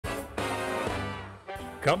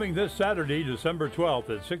Coming this Saturday, December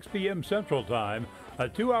 12th at 6 p.m. Central Time, a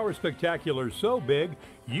 2-hour spectacular so big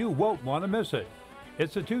you won't want to miss it.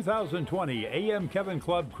 It's the 2020 AM Kevin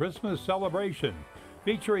Club Christmas Celebration,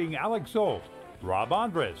 featuring Alex Zolt, Rob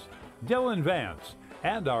Andres, Dylan Vance,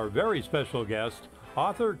 and our very special guest,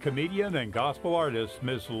 author, comedian, and gospel artist,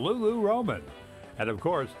 Miss Lulu Roman. And of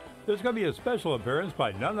course, there's going to be a special appearance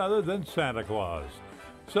by none other than Santa Claus.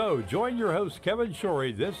 So join your host, Kevin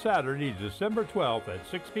Shorey, this Saturday, December 12th at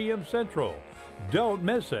 6 p.m. Central. Don't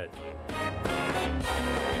miss it.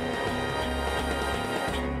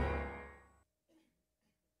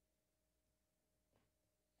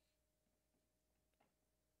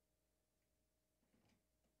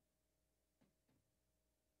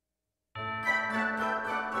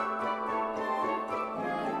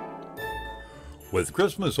 With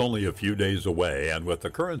Christmas only a few days away, and with the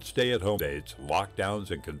current stay-at-home dates,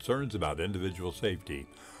 lockdowns, and concerns about individual safety,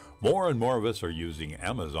 more and more of us are using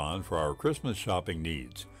Amazon for our Christmas shopping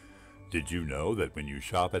needs. Did you know that when you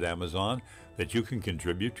shop at Amazon, that you can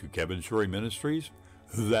contribute to Kevin Shorey Ministries?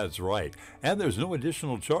 That's right, and there's no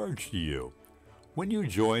additional charge to you. When you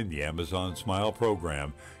join the Amazon Smile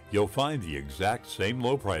program, you'll find the exact same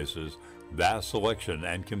low prices, vast selection,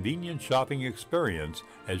 and convenient shopping experience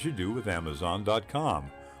as you do with Amazon.com,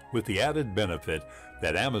 with the added benefit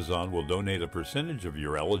that Amazon will donate a percentage of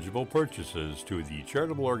your eligible purchases to the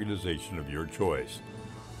charitable organization of your choice.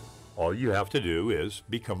 All you have to do is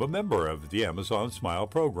become a member of the Amazon Smile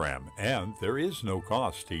program, and there is no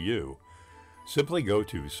cost to you. Simply go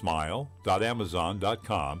to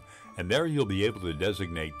smile.amazon.com, and there you'll be able to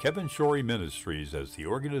designate Kevin Shorey Ministries as the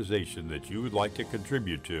organization that you would like to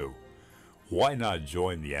contribute to. Why not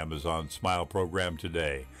join the Amazon Smile program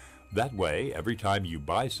today? That way, every time you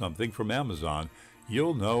buy something from Amazon,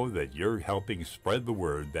 you'll know that you're helping spread the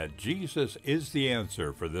word that Jesus is the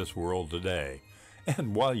answer for this world today.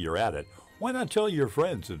 And while you're at it, why not tell your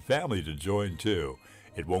friends and family to join too?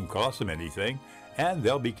 It won't cost them anything, and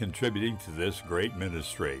they'll be contributing to this great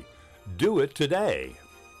ministry. Do it today.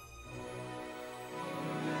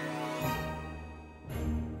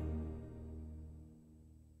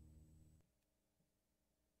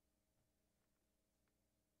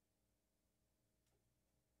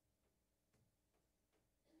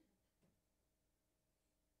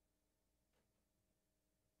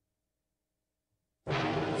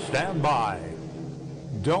 Stand by.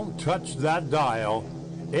 Don't touch that dial.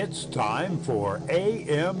 It's time for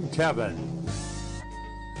AM Kevin.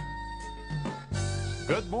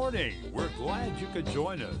 Good morning. We're glad you could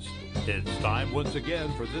join us. It's time once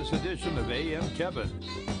again for this edition of AM Kevin,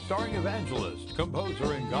 starring evangelist,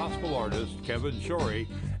 composer, and gospel artist Kevin Shorey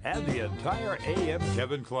and the entire AM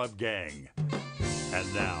Kevin Club gang.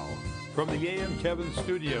 And now, from the AM Kevin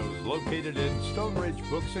Studios located in Stone Ridge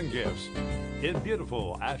Books and Gifts in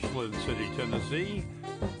beautiful Ashland City, Tennessee,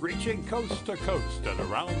 reaching coast to coast and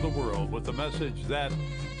around the world with the message that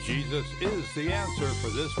Jesus is the answer for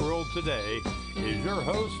this world today, is your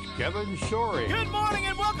host, Kevin Shorey. Good morning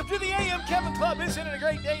and welcome to the AM Kevin Club. Isn't it a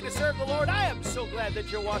great day to serve the Lord? I am so glad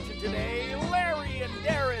that you're watching today. Larry and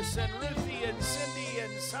Darius and Ruthie and Cindy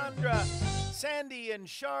and Sandra, Sandy and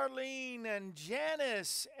Charlene and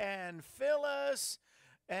Janice and Phyllis.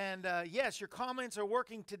 And yes, your comments are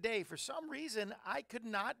working today. For some reason, I could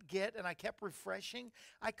not get, and I kept refreshing,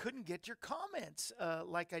 I couldn't get your comments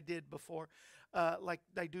like I did before, like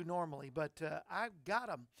I do normally. But I got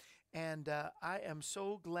them. And I am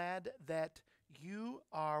so glad that you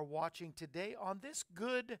are watching today on this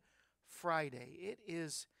Good Friday. It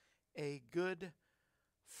is a Good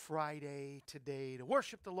Friday today to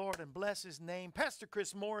worship the Lord and bless His name. Pastor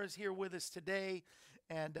Chris Moore is here with us today,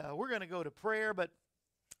 and we're going to go to prayer. But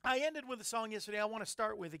I ended with a song yesterday I want to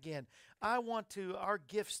start with again. I want our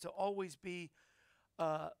gifts to always be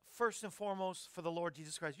first and foremost for the Lord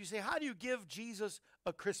Jesus Christ. You say, how do you give Jesus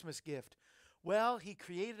a Christmas gift? Well, He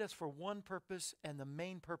created us for one purpose, and the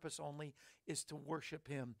main purpose only is to worship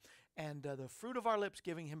Him. And the fruit of our lips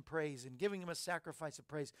giving Him praise and giving Him a sacrifice of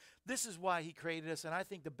praise. This is why He created us, and I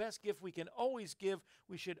think the best gift we can always give,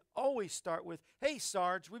 we should always start with, hey,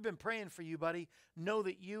 Sarge, we've been praying for you, buddy. Know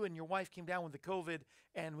that you and your wife came down with the COVID,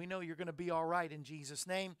 and we know you're going to be all right in Jesus'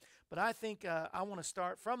 name. But I think I want to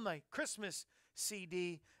start from the Christmas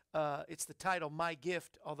CD. It's the title, My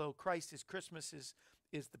Gift, although Christ is Christmas is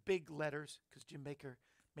the big letters, because Jim Baker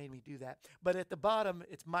made me do that. But at the bottom,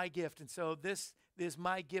 it's my gift. And so this is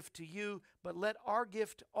my gift to you. But let our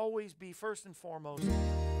gift always be first and foremost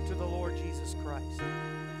to the Lord Jesus Christ.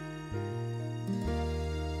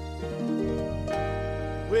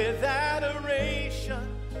 With adoration,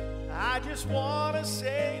 I just want to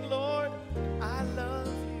say, Lord, I love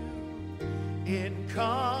you. In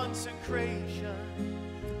consecration,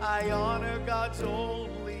 I honor God's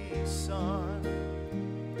only Son,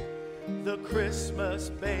 the Christmas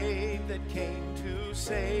babe that came to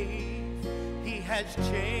save. He has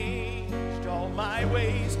changed all my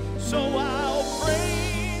ways, so I'll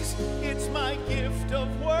praise. It's my gift of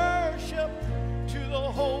worship to the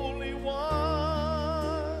Holy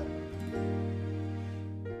One.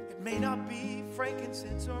 It may not be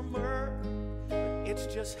frankincense or myrrh, but it's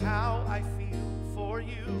just how I feel for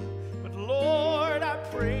you. But Lord, I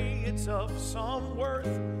pray it's of some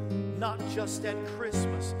worth, not just at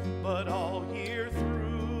Christmas, but all year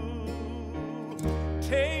through.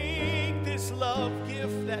 Take this love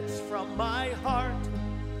gift that's from my heart.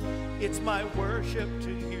 It's my worship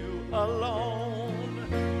to you alone.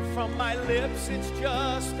 From my lips, it's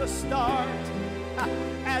just the start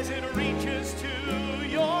as it reaches to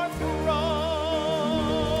your throne.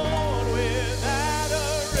 With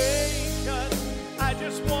adoration, I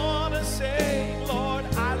just want to say, Lord,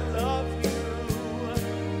 I love you.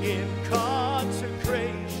 In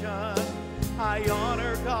consecration, I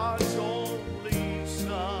honor God's only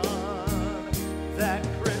Son, that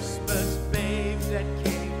Christmas babe that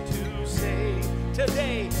came to save.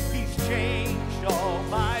 Today, He's changed all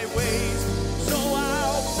my ways, so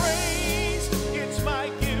I'll praise. It's my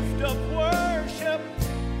gift of worship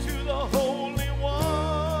to the Holy One.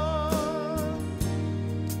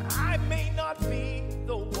 I may not be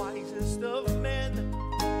the wisest of men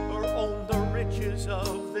or own the riches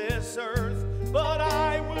of this earth, but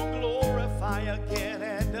I will glorify again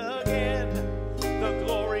and again the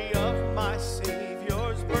glory of my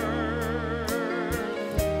Savior's birth.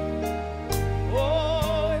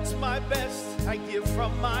 Oh, it's my best I give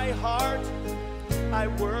from my heart. I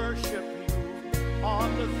worship you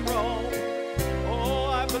on the throne. Oh,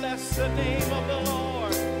 I bless the name of the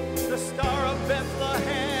Lord, the Star of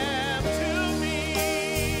Bethlehem to me.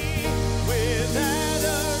 With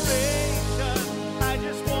adoration, I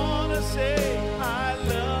just want to say I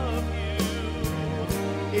love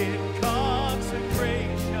you. In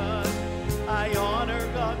consecration, I honor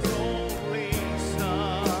God's only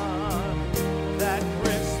Son, that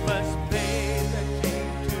Christmas babe that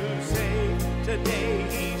came to save. Today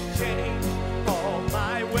He's changed all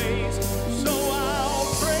my ways, so I'll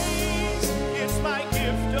praise. It's my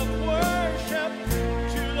gift of worship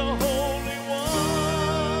to the Holy One.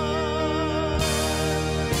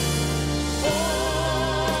 Fall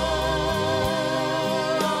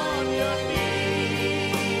on your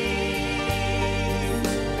knees.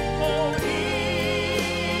 Oh, hear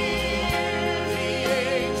the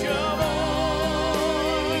angel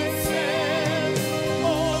voices.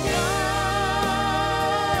 Oh,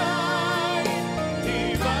 night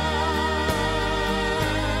divine.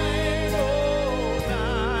 Oh,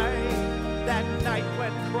 night, that night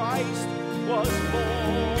when Christ was born.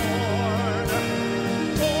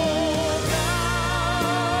 Oh, night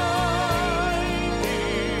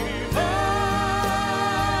divine.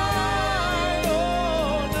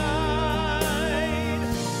 Oh, night.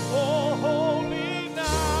 Oh, holy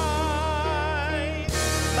night.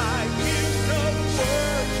 My gift of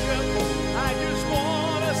worship, I just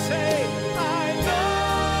want to say I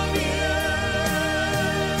love you.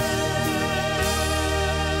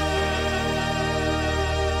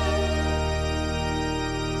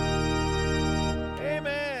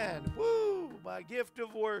 Amen. Woo! My gift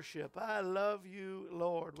of worship. I love you,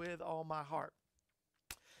 Lord, with all my heart.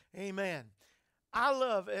 Amen. I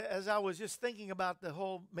love, as I was just thinking about the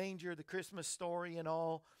whole manger, the Christmas story and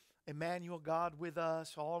all, Emmanuel, God with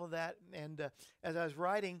us, all of that. And as I was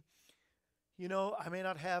writing, you know, I may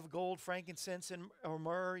not have gold, frankincense, or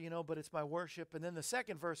myrrh, you know, but it's my worship. And then the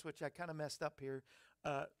second verse, which I kind of messed up here,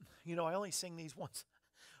 you know, I only sing these once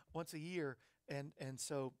a year. And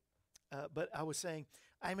so, but I was saying,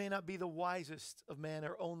 I may not be the wisest of men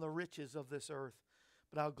or own the riches of this earth,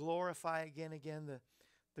 but I'll glorify again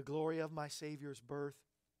the glory of my Savior's birth.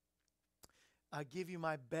 I give you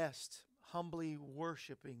my best, humbly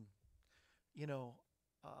worshiping, you know,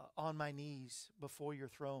 on my knees before your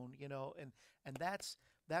throne, you know, and that's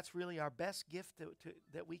really our best gift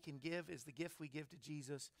that we can give, is the gift we give to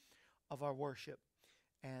Jesus of our worship.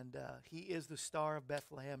 And He is the Star of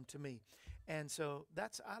Bethlehem to me. And so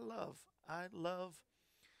I love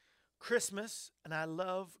Christmas, and I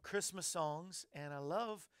love Christmas songs, and I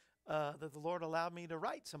love that the Lord allowed me to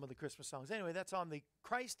write some of the Christmas songs. Anyway, that's on the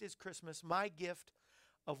Christ is Christmas, My Gift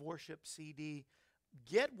of Worship CD.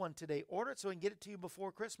 Get one today. Order it so we can get it to you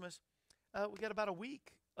before Christmas. We got about a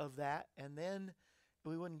week of that, and then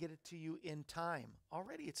we wouldn't get it to you in time.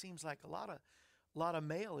 Already it seems like a lot of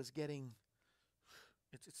mail is getting,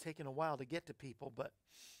 it's taking a while to get to people, but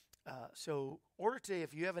So order today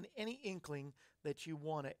if you have any inkling that you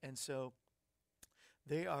want it. And so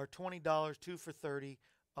they are $20, 2 for $30.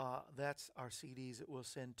 That's our CDs that we'll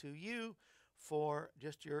send to you for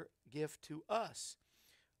just your gift to us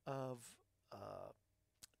of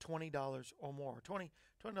 $20 or more. $20,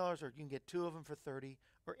 or you can get 2 of them for $30,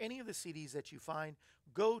 or any of the CDs that you find.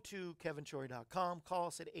 Go to kevinchoi.com. Call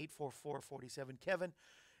us at 844-47-KEVIN.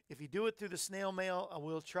 If you do it through the snail mail,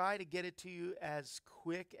 we'll try to get it to you as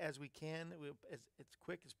quick as we can, as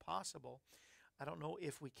quick as possible. I don't know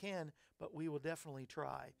if we can, but we will definitely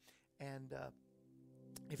try. And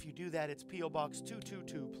if you do that, it's P.O. Box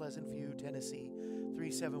 222, Pleasant View, Tennessee,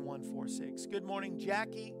 37146. Good morning,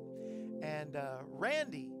 Jackie and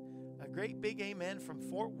Randy. A great big amen from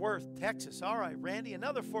Fort Worth, Texas. All right, Randy,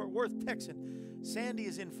 another Fort Worth Texan. Sandy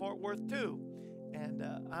is in Fort Worth, too. And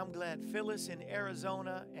I'm glad Phyllis in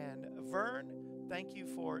Arizona, and Vern, thank you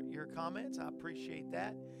for your comments. I appreciate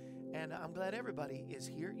that. And I'm glad everybody is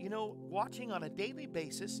here. You know, watching on a daily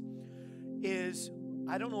basis is,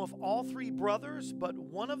 I don't know if all 3 brothers, but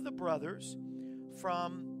one of the brothers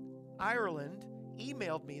from Ireland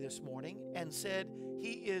emailed me this morning and said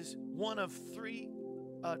he is one of 3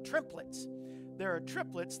 triplets. There are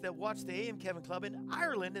triplets that watch the AM Kevin Club in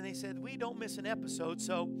Ireland, and they said, we don't miss an episode.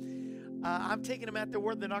 So I'm taking them at their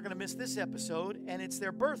word. They're not going to miss this episode, and it's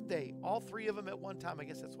their birthday. All 3 of them at one time. I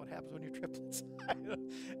guess that's what happens when you're triplets.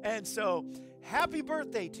 And so, happy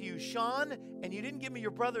birthday to you, Sean. And you didn't give me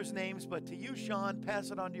your brothers' names, but to you, Sean,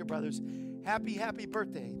 pass it on to your brothers. Happy, happy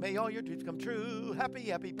birthday. May all your dreams come true. Happy,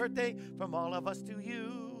 happy birthday from all of us to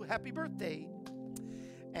you. Happy birthday.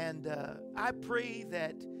 And I pray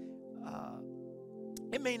that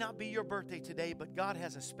it may not be your birthday today, but God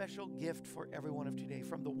has a special gift for everyone of today.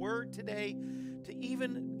 From the word today to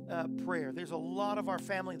even prayer. There's a lot of our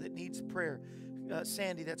family that needs prayer.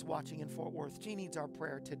 Sandy, that's watching in Fort Worth, she needs our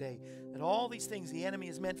prayer today. That all these things the enemy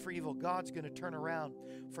is meant for evil, God's going to turn around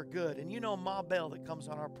for good. And you know Ma Bell that comes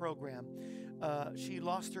on our program. She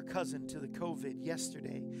lost her cousin to the COVID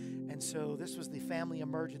yesterday. And so this was the family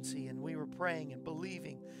emergency, and we were praying and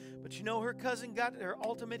believing. But you know, her cousin got her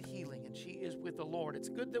ultimate healing, and she is with the Lord. It's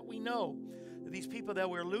good that we know that these people that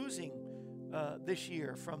we're losing this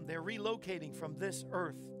year, they're relocating from this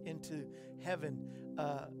earth into heaven.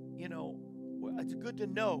 You know, it's good to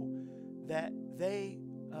know that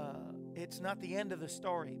it's not the end of the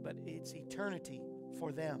story, but it's eternity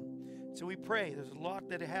for them. So we pray. There's a lot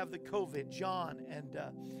that have the COVID. John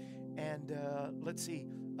and let's see,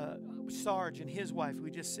 Sarge and his wife, who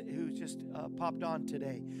just popped on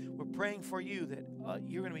today. We're praying for you that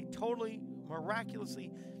you're going to be totally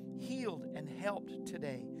miraculously healed and helped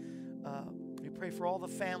today. We pray for all the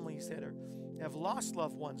families that have lost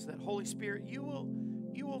loved ones. That Holy Spirit, you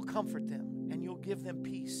will comfort them and you'll give them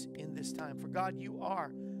peace in this time. For God, you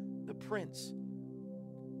are the Prince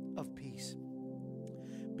of Peace.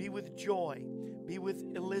 Be with Joy. Be with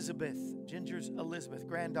Elizabeth, Ginger's Elizabeth,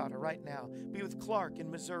 granddaughter right now. Be with Clark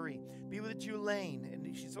in Missouri. Be with Julaine, and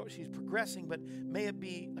she's progressing, but may it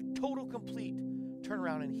be a total, complete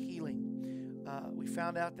turnaround and healing. We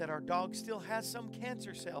found out that our dog still has some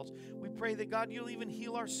cancer cells. We pray that, God, you'll even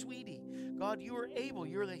heal our sweetie. God, you are able.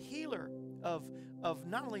 You're the healer of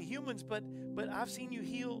not only humans, but I've seen you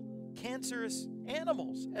heal cancerous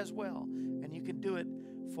animals as well. And you can do it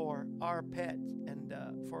for our pet and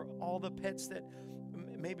for all the pets that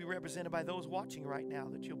may be represented by those watching right now,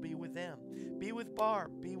 that you'll be with them. Be with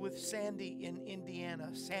Barb. Be with Sandy in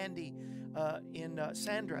Indiana. Sandy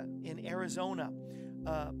Sandra in Arizona.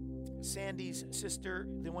 Sandy's sister,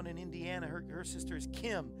 the one in Indiana, her sister is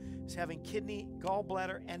Kim, is having kidney,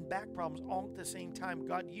 gallbladder, and back problems all at the same time.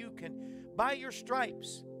 God, you can, by your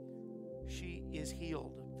stripes, she is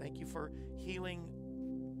healed. Thank you for healing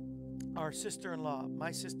our sister-in-law,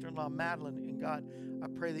 my sister-in-law, Madeline. And God, I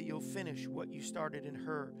pray that you'll finish what you started in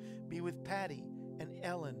her. Be with Patty and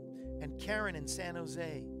Ellen and Karen in San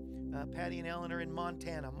Jose. Patty and Ellen are in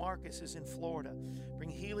Montana. Marcus is in Florida. Bring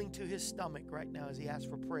healing to his stomach right now as he asks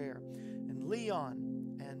for prayer. And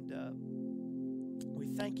Leon, and we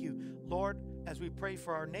thank you, Lord, as we pray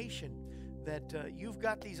for our nation, that you've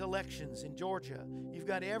got these elections in Georgia. You've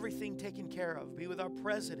got everything taken care of. Be with our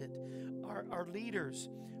president, our leaders,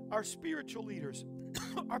 our spiritual leaders,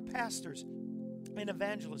 our pastors and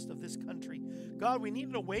evangelists of this country. God, we need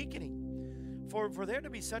an awakening. For there to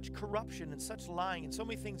be such corruption and such lying and so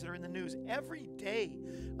many things that are in the news every day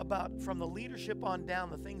about, from the leadership on down,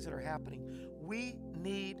 the things that are happening. We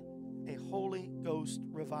need a Holy Ghost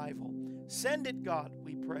revival. Send it, God,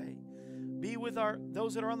 we pray. Be with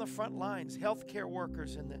those that are on the front lines, healthcare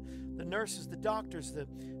workers and the nurses, the doctors, the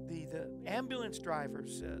ambulance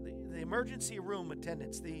drivers, the emergency room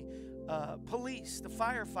attendants, the police, the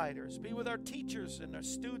firefighters. Be with our teachers and our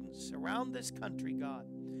students around this country, God.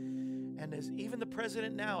 And as even the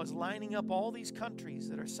president now is lining up all these countries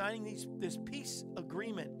that are signing this peace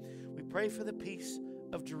agreement, we pray for the peace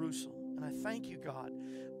of Jerusalem. And I thank you, God,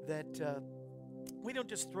 that we don't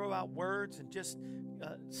just throw out words and just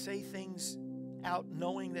say things out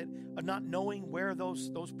knowing that, not knowing where those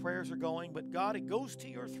prayers are going, but God, it goes to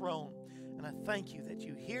your throne. And I thank you that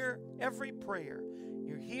you hear every prayer,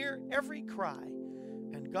 you hear every cry.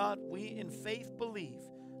 And God, we in faith believe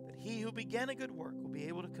that he who began a good work will be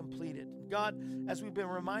able to complete it. God, as we've been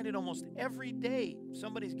reminded almost every day,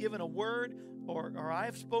 somebody's given a word or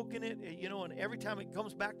I've spoken it, and every time it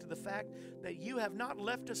comes back to the fact that you have not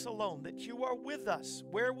left us alone, that you are with us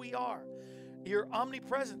where we are. You're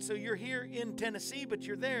omnipresent, so you're here in Tennessee, but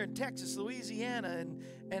you're there in Texas, Louisiana,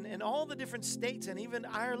 and all the different states, and even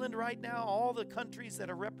Ireland right now, all the countries that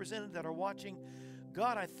are represented that are watching.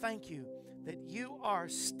 God, I thank you that you are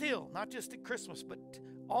still, not just at Christmas, but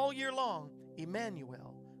all year long,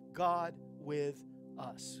 Emmanuel, God with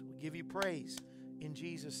us. We give you praise in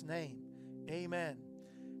Jesus' name. Amen.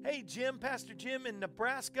 Hey, Jim, Pastor Jim in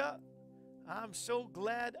Nebraska. I'm so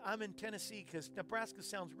glad I'm in Tennessee because Nebraska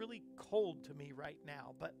sounds really cold to me right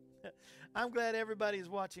now. But I'm glad everybody's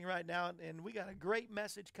watching right now. And we got a great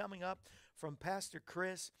message coming up from Pastor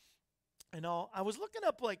Chris and all. I was looking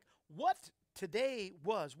up like what today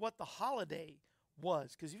was, what the holiday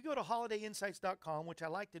was. Because if you go to holidayinsights.com, which I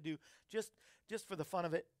like to do just for the fun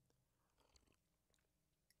of it,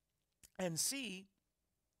 and see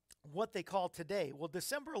what they call today. Well,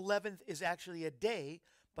 December 11th is actually a day,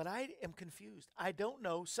 but I am confused. I don't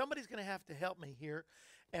know. Somebody's going to have to help me here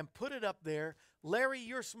and put it up there. Larry,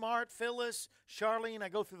 you're smart. Phyllis, Charlene, I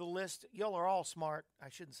go through the list. Y'all are all smart. I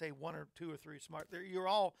shouldn't say one or two or three smart. You're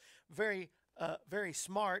all very, very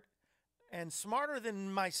smart and smarter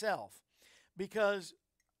than myself because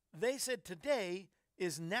they said today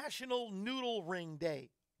is National Noodle Ring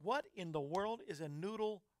Day. What in the world is a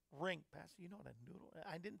noodle ring? Pastor, you know what a noodle?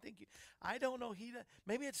 I didn't think you. I don't know.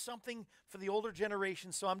 Maybe it's something for the older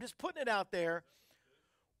generation. So I'm just putting it out there.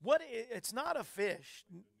 What? It's not a fish.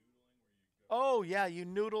 Oh yeah, you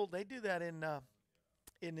noodle. They do that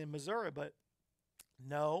in Missouri, but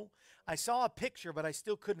no. I saw a picture, but I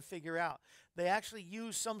still couldn't figure out. They actually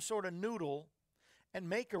use some sort of noodle and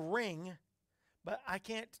make a ring, but I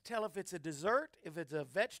can't tell if it's a dessert, if it's a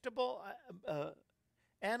vegetable,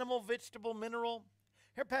 animal, vegetable, mineral.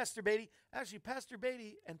 Here, Pastor Beatty. Actually, Pastor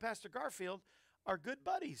Beatty and Pastor Garfield are good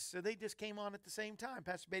buddies, so they just came on at the same time.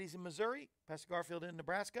 Pastor Beatty's in Missouri, Pastor Garfield in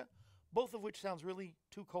Nebraska, both of which sounds really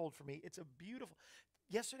too cold for me. It's a beautiful.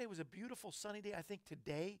 Yesterday was a beautiful sunny day. I think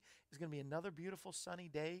today is going to be another beautiful sunny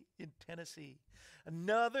day in Tennessee.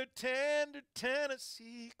 Another tender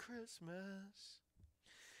Tennessee Christmas.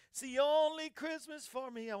 It's the only Christmas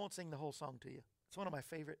for me. I won't sing the whole song to you. It's one of my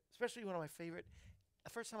favorite, especially one of my favorite. The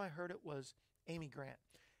first time I heard it was Amy Grant.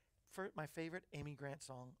 My favorite Amy Grant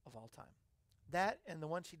song of all time. That and the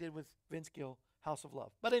one she did with Vince Gill, House of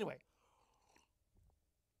Love. But anyway,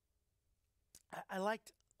 I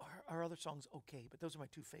liked our other songs okay, but those are my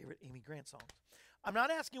two favorite Amy Grant songs. I'm not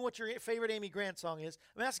asking what your favorite Amy Grant song is.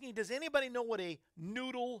 I'm asking you, does anybody know what a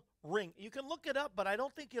noodle ring? You can look it up, but I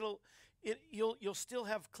don't think you'll still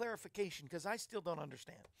have clarification because I still don't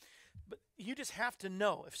understand. But you just have to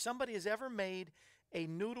know. If somebody has ever made a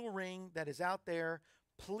noodle ring that is out there,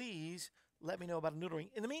 please let me know about a noodle ring.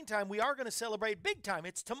 In the meantime, we are going to celebrate big time.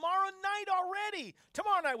 It's tomorrow night already.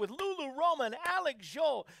 Tomorrow night with Lulu Roman, Alex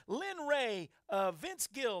Joel, Lynn Ray, Vince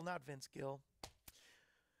Gill, not Vince Gill,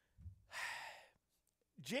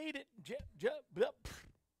 Jaden,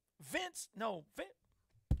 Vince, no,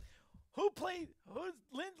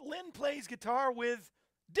 Lynn plays guitar with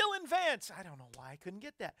Dylan Vance. I don't know why I couldn't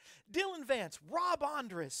get that. Dylan Vance, Rob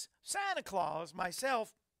Andrus, Santa Claus,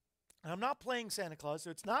 myself. And I'm not playing Santa Claus,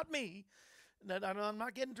 so it's not me. I'm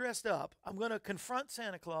not getting dressed up. I'm going to confront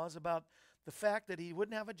Santa Claus about the fact that he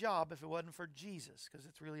wouldn't have a job if it wasn't for Jesus, because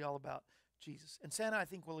it's really all about Jesus. And Santa, I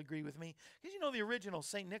think, will agree with me. Because the original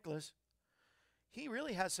St. Nicholas, he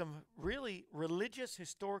really has some really religious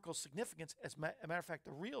historical significance. As a matter of fact,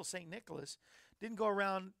 the real St. Nicholas didn't go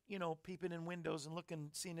around, peeping in windows and looking,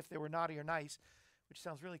 seeing if they were naughty or nice, which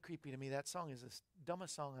sounds really creepy to me. That song is the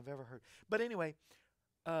dumbest song I've ever heard. But anyway,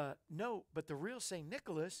 no, but the real St.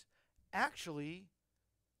 Nicholas actually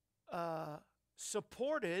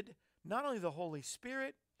supported not only the Holy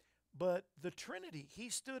Spirit, but the Trinity. He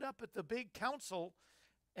stood up at the big council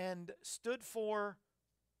and stood for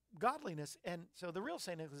godliness. And so the real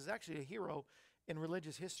St. Nicholas is actually a hero in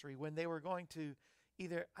religious history. When they were going to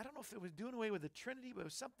either, I don't know if it was doing away with the Trinity, but it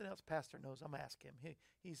was something else. Pastor knows. I'm asking him.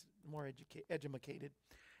 He's more educated.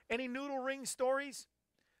 Any noodle ring stories?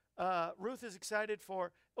 Ruth is excited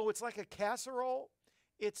for, it's like a casserole.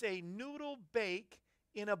 It's a noodle bake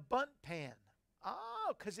in a bundt pan.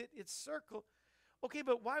 Oh, because it's circle. Okay,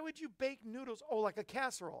 but why would you bake noodles? Oh, like a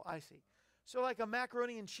casserole. I see. So like a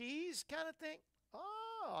macaroni and cheese kind of thing?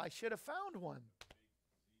 Oh, I should have found one.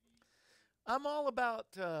 I'm all about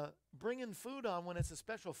bringing food on when it's a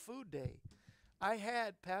special food day.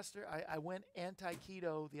 Pastor, I went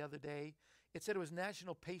anti-keto the other day. It said it was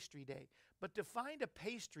National Pastry Day. But to find a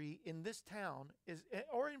pastry in this town,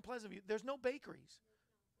 or in Pleasant View, there's no bakeries.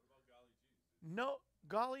 What about Golly G's? No,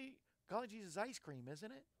 Golly G's is ice cream,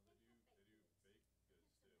 isn't it?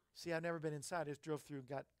 See, I've never been inside. I just drove through and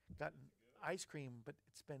got ice cream, but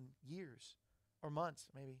it's been years or months,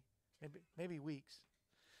 maybe weeks.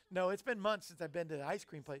 No, it's been months since I've been to the ice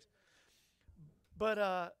cream place.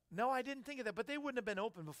 But no, I didn't think of that. But they wouldn't have been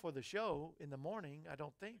open before the show in the morning, I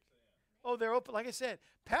don't think. Oh, they're open. Like I said,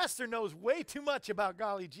 Pastor knows way too much about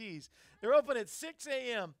Golly G's. They're open at 6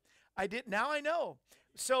 a.m. Now I know.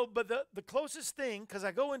 So, but the closest thing, because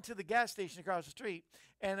I go into the gas station across the street,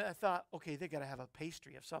 and I thought, okay, they got to have a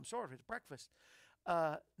pastry of some sort. It's breakfast.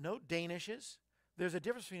 No, Danishes. There's a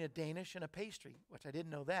difference between a Danish and a pastry, which I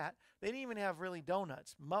didn't know that. They didn't even have really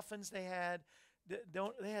donuts. Muffins they had.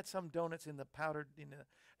 They had some donuts in the powdered.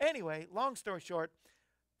 Anyway, long story short,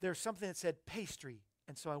 there's something that said pastry.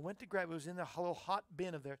 And so I went to grab it. It was in the little hot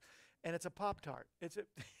bin of there. And it's a Pop-Tart. It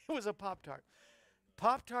was a Pop-Tart.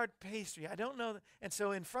 Pop-Tart pastry. I don't know. And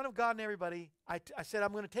so in front of God and everybody, I said,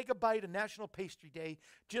 I'm going to take a bite of National Pastry Day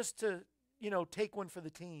just to, take one for the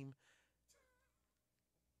team.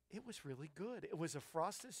 It was really good. It was a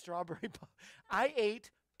frosted strawberry pop. I ate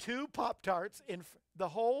 2 Pop-Tarts in the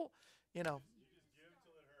whole, You just give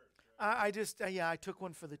till it hurts, right? I took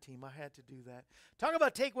one for the team. I had to do that. Talk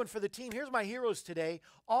about take one for the team. Here's my heroes today.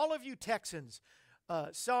 All of you Texans,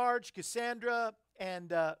 Sarge, Cassandra,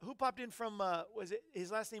 and who popped in from,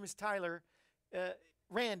 his last name is Tyler,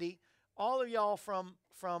 Randy. All of y'all from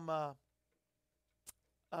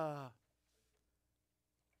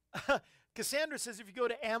Cassandra says if you go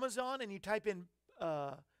to Amazon and you type in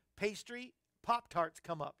pastry, Pop-Tarts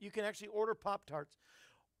come up. You can actually order Pop-Tarts.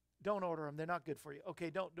 Don't order them. They're not good for you. Okay,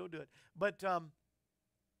 don't do it. But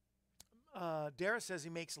Dara says he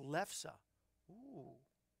makes lefse. Ooh.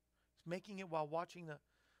 He's making it while watching the...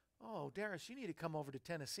 Oh, Darius, you need to come over to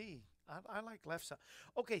Tennessee. I like lefse.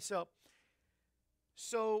 Okay, so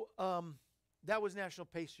that was National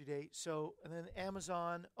Pastry Day. So, and then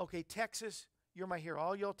Amazon. Okay, Texas, you're my hero.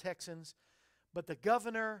 All y'all Texans. But the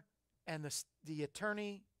governor and the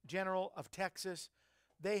attorney general of Texas,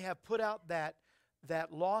 they have put out that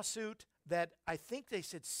lawsuit that I think they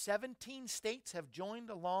said 17 states have joined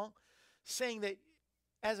along, saying that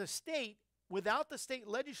as a state, without the state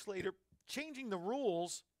legislator changing the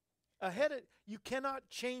rules you cannot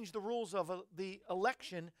change the rules of the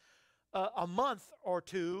election a month or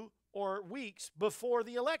two or weeks before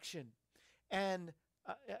the election. And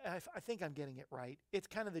I think I'm getting it right. It's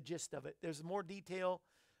kind of the gist of it. There's more detail,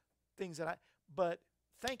 but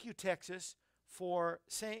thank you, Texas, for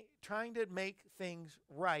trying to make things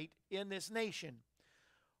right in this nation.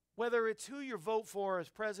 Whether it's who you vote for as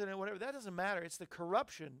president, whatever, that doesn't matter. It's the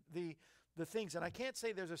corruption, the things. And I can't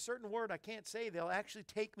say there's a certain word I can't say. They'll actually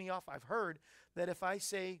take me off. I've heard that if I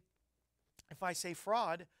say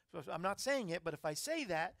fraud, so I'm not saying it, but if I say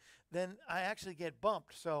that, then I actually get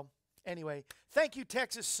bumped. So anyway, thank you,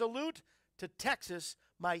 Texas. Salute to Texas,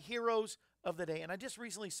 my heroes of the day. And I just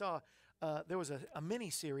recently saw there was a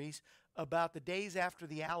mini-series about the days after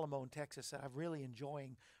the Alamo in Texas that I'm really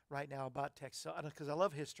enjoying right now about Texas, because I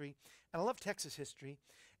love history, and I love Texas history,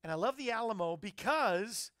 and I love the Alamo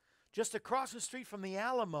because just across the street from the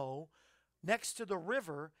Alamo, next to the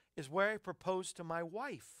river, is where I proposed to my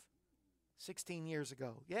wife 16 years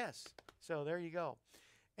ago. Yes, so there you go.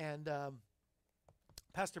 And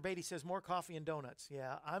Pastor Beatty says more coffee and donuts.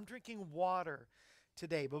 Yeah, I'm drinking water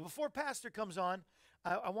today. But before Pastor comes on,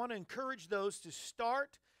 I want to encourage those to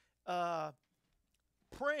start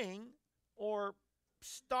praying or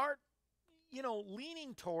start,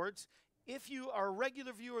 leaning towards, if you are a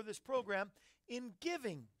regular viewer of this program, in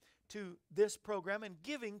giving to this program and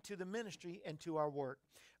giving to the ministry and to our work.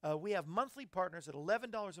 We have monthly partners at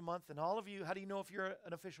 $11 a month, and all of you, how do you know if you're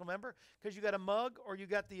an official member? Because you got a mug or you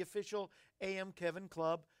got the official AM Kevin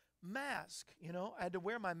Club mask. I had to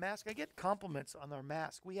wear my mask. I get compliments on our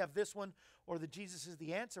mask. We have this one or the Jesus is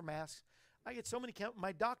the Answer mask. I get so many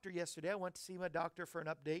my doctor yesterday, I went to see my doctor for an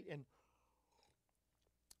update, and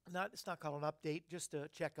it's not called an update, just a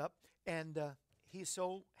checkup. And he's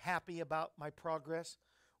so happy about my progress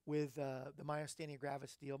with the myasthenia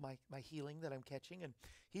gravis deal, my healing that I'm catching, and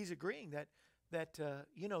he's agreeing that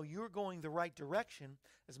you're going the right direction.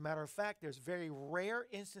 As a matter of fact, there's very rare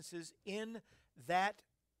instances in that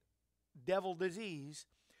devil disease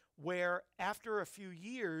where after a few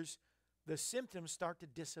years the symptoms start to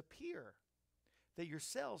disappear, that your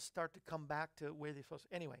cells start to come back to where they're supposed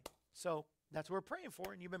to. Anyway, so that's what we're praying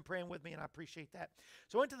for, and you've been praying with me, and I appreciate that.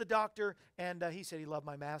 So I went to the doctor, and he said he loved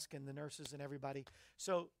my mask and the nurses and everybody.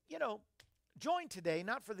 So, join today,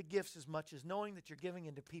 not for the gifts as much as knowing that you're giving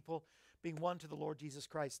into people being won to the Lord Jesus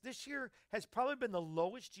Christ. This year has probably been the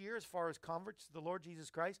lowest year as far as converts to the Lord Jesus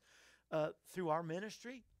Christ through our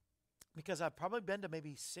ministry, because I've probably been to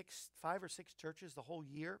maybe 5 or 6 churches the whole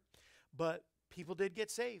year, but people did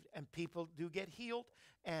get saved, and people do get healed,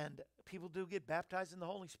 and people do get baptized in the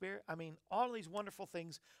Holy Spirit. I mean, all these wonderful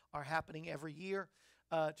things are happening every year.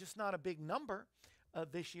 Just not a big number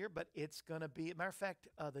this year, but it's going to be. Matter of fact,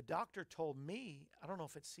 the doctor told me, I don't know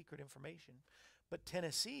if it's secret information, but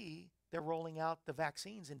Tennessee, they're rolling out the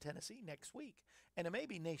vaccines in Tennessee next week. And it may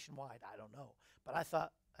be nationwide, I don't know. But I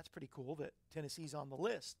thought that's pretty cool that Tennessee's on the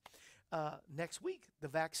list. Next week, the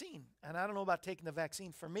vaccine. And I don't know about taking the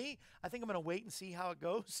vaccine. For me, I think I'm going to wait and see how it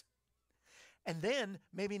goes. And then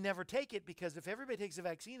maybe never take it, because if everybody takes the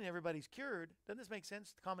vaccine and everybody's cured, doesn't this make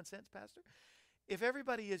sense? Common sense, Pastor? If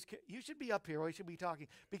everybody is, you should be up here, or you should be talking.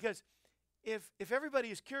 Because if everybody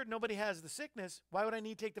is cured, nobody has the sickness, why would I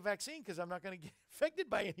need to take the vaccine? Because I'm not going to get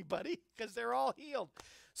affected by anybody, because they're all healed.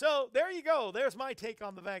 So there you go. There's my take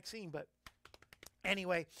on the vaccine. But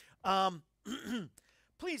anyway,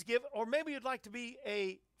 please give, or maybe you'd like to be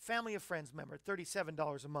a Family of Friends member,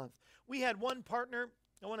 $37 a month. We had one partner.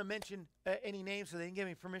 I want to mention any names, so they didn't give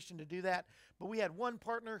me permission to do that. But we had one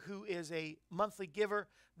partner who is a monthly giver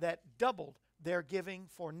that doubled their giving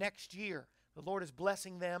for next year. The Lord is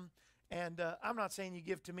blessing them. And I'm not saying you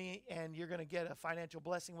give to me and you're going to get a financial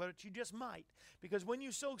blessing, but you just might. Because when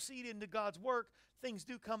you sow seed into God's work, things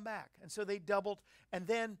do come back. And so they doubled. And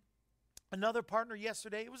then another partner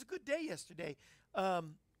yesterday, it was a good day yesterday,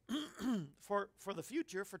 for the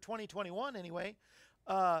future, for 2021 anyway,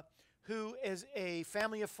 who is a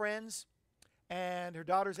Family of Friends, and her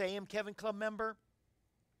daughter's AM Kevin Club member.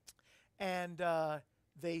 And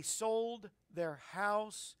they sold their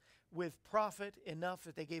house with profit enough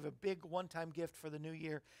that they gave a big one-time gift for the new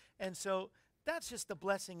year. And so that's just the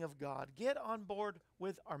blessing of God. Get on board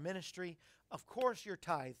with our ministry. Of course, your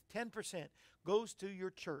tithe, 10%, goes to your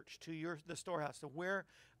church, to the storehouse, to where,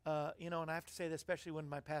 and I have to say that especially when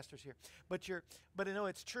my pastor's here. But I know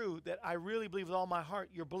it's true that I really believe with all my heart,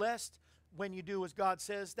 you're blessed when you do as God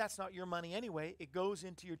says. That's not your money anyway. It goes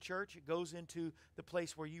into your church. It goes into the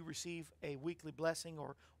place where you receive a weekly blessing,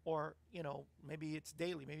 or maybe it's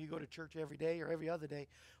daily. Maybe you go to church every day or every other day.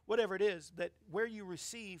 Whatever it is, that where you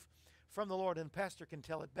receive from the Lord, and the pastor can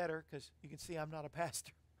tell it better, because you can see I'm not a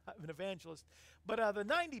pastor. I'm an evangelist. But the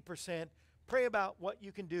 90%, pray about what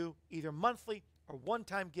you can do, either monthly or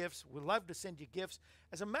one-time gifts. We'd love to send you gifts.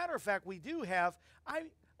 As a matter of fact, we do have,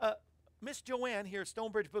 Miss Joanne here at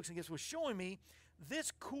Stonebridge Books and Gifts was showing me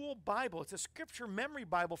this cool Bible. It's a scripture memory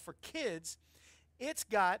Bible for kids. It's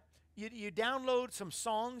got, you download some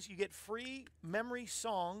songs, you get free memory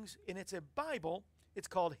songs, and it's a Bible. It's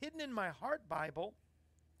called Hidden in My Heart Bible.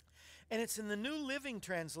 And it's in the New Living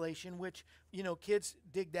Translation, which, kids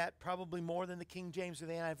dig that probably more than the King James or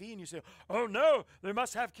the NIV. And you say, oh, no, they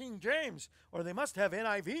must have King James, or they must have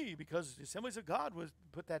NIV, because the Assemblies of God was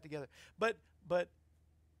put that together. But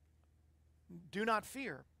do not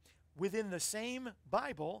fear. Within the same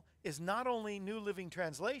Bible is not only New Living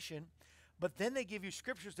Translation, but then they give you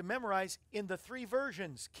scriptures to memorize in the 3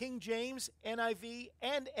 versions, King James, NIV,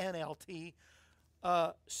 and NLT.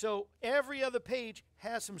 So every other page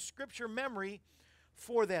has some scripture memory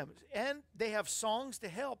for them. And they have songs to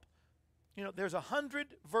help. There's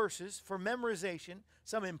 100 verses for memorization,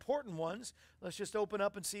 some important ones. Let's just open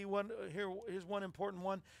up and see one. Here's one important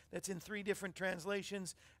one that's in 3 different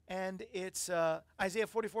translations. And it's Isaiah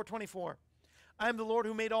 44:24. I am the Lord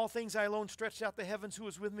who made all things. I alone stretched out the heavens, who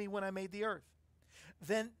was with me when I made the earth.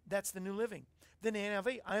 Then that's the New Living. Then the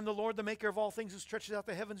NIV, I am the Lord, the maker of all things, who stretches out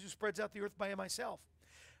the heavens, who spreads out the earth by myself.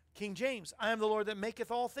 King James, I am the Lord that maketh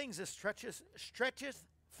all things, that stretcheth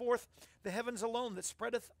forth the heavens alone, that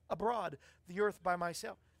spreadeth abroad the earth by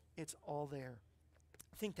myself. It's all there.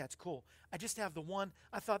 I think that's cool. I just have the one.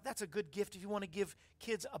 I thought that's a good gift if you want to give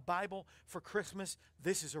kids a Bible for Christmas.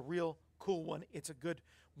 This is a real cool one. It's a good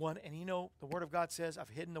one. And you know, the Word of God says, I've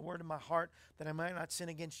hidden the Word in my heart that I might not sin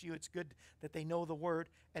against you. It's good that they know the Word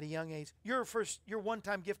at a young age. Your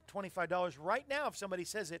one-time gift, $25. Right now, if somebody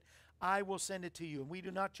says it, I will send it to you. And we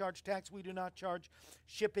do not charge tax. We do not charge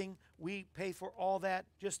shipping. We pay for all that.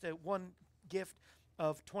 Just a one gift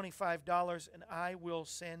of $25, and I will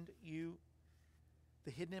send you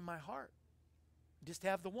the hidden in my heart. Just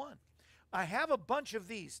have the one. I have a bunch of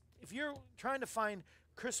these. If you're trying to find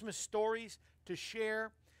Christmas stories to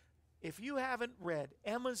share, if you haven't read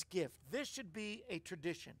Emma's Gift, this should be a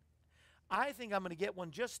tradition. I think I'm going to get one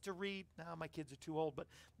just to read. Now, my kids are too old, but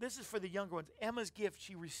this is for the younger ones. Emma's Gift.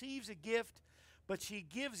 She receives a gift, but she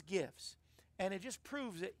gives gifts. And it just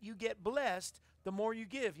proves that you get blessed the more you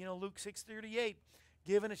give. You know, Luke 6:38,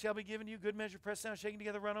 given it shall be given to you, good measure, pressed down, shaken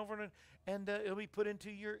together, run over, and it'll be put into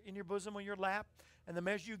in your bosom or your lap. And the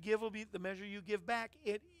measure you give will be the measure you give back.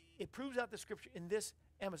 It proves out the scripture in this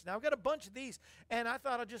Emma's. Now, I've got a bunch of these, and I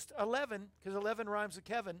thought I'd just 11, because 11 rhymes with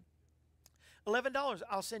Kevin. $11,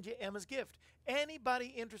 I'll send you Emma's Gift.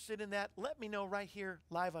 Anybody interested in that, let me know right here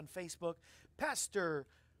live on Facebook. Pastor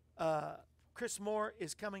Chris Moore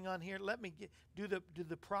is coming on here. Let me do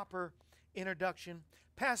the proper introduction.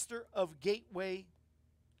 Pastor of Gateway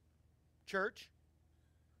Church.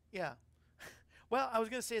 Yeah. Well, I was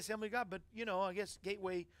going to say Assembly of God, but, you know, I guess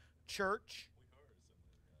Gateway Church.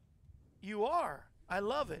 You are. I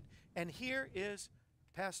love it. And here is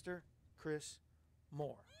Pastor Chris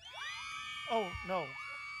Moore. Oh, no.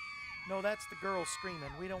 No, that's the girls screaming.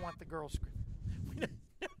 We don't want the girls screaming.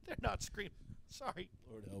 They're not screaming. Sorry.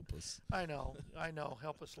 Lord help us. I know.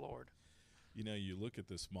 Help us, Lord. You know, you look at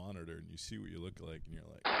this monitor and you see what you look like, and you're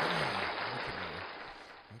like,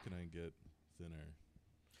 how can I get thinner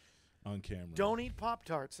on camera? Don't eat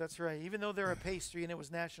Pop-Tarts. That's right. Even though they're a pastry and it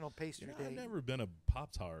was National Pastry Day. I've never been a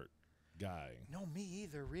Pop-Tart guy. No, me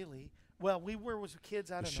either, really. Well, we were as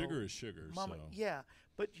kids. I don't know. Sugar is sugar. Mama, so. Yeah,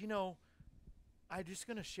 but, you know, I'm just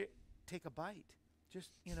going to take a bite. Just,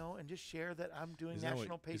 you know, and just share that I'm doing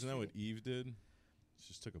National Pastry Day. Isn't that what Eve did? She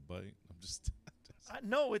just took a bite. I'm just...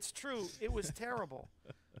 no, it's true. It was terrible.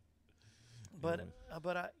 But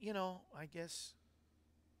you know, I guess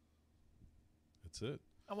that's it.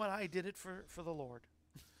 Well, I did it for the Lord.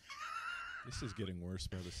 This is getting worse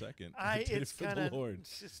by the second. I did it for the Lord.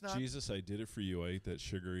 It's not, Jesus, I did it for you. I ate that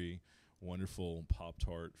sugary, wonderful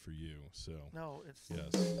Pop-Tart for you. So no, it's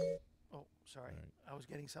yes. Oh, sorry. Right. I was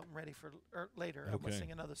getting something ready for later. Okay. I'm going to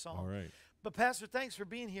sing another song. All right. But Pastor, thanks for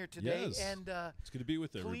being here today. Yes. And it's good to be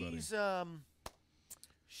with everybody. Please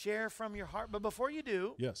share from your heart. But before you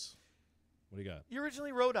do, yes. What do you got? You're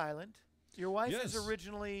originally Rhode Island. Your wife Yes. is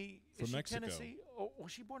originally From Mexico. Tennessee? Oh,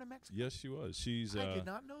 was she born in Mexico? Yes, she was. She's. I did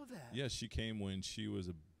not know that. Yes, she came when she was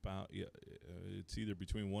about. Yeah, it's either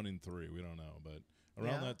between 1 and 3. We don't know, but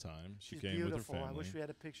around that time, she She's came beautiful. with her family. I wish we had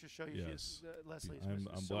a picture to show you. Yes. She's, Leslie's. I'm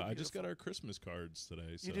so I just got beautiful. our Christmas cards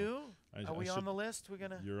today. So You do? Are we I on the list? We're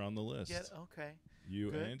gonna. You're on the list. Okay.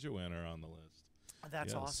 You Good. and Joanna are on the list.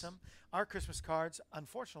 That's Yes. awesome. Our Christmas cards.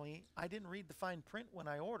 Unfortunately, I didn't read the fine print when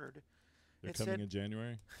I ordered. They're It coming said- in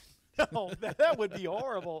January. No, that would be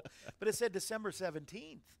horrible. But it said December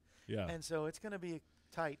 17th, Yeah. and so it's going to be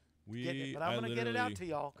tight. We. Getting it, but I'm going to get it out to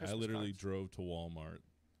y'all. Christmas I literally cards. drove to Walmart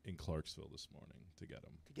in Clarksville this morning to get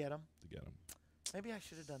them. To get them. Maybe I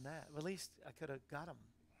should have done that. At least I could have got them.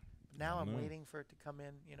 But now I I'm know. waiting for it to come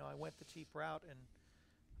in. You know, I went the cheap route and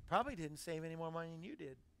probably didn't save any more money than you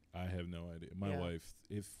did. I have no idea. My Yeah. wife,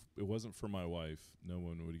 if it wasn't for my wife, no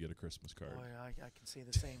one would get a Christmas card. Boy, I can say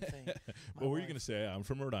the same thing. What were you going to say? I'm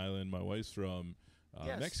from Rhode Island. My wife's from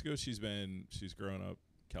Yes. Mexico. She's grown up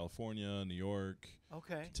California, New York,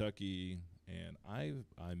 Okay. Kentucky, and I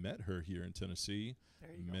met her here in Tennessee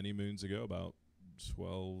There you go. many moons ago, about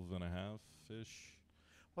 12 and a half-ish.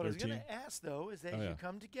 What I was going 13. to ask, though, is that Oh, you yeah.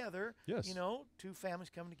 come together, Yes. you know, two families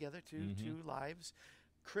come together, Mhm. two lives.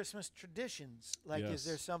 Christmas traditions. Like, is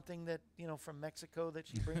there Yes. something that, you know, from Mexico that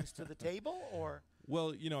she brings to the table? Or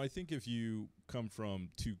Well, you know, I think if you come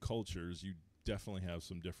from two cultures, you definitely have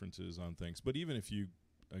some differences on things. But even if you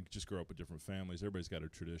just grow up with different families, everybody's got a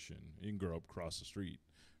tradition. You can grow up across the street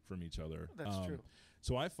from each other. That's true.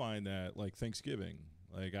 So I find that, like Thanksgiving,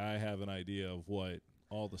 like I have an idea of what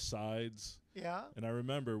all the sides. Yeah. And I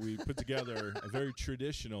remember we put together a very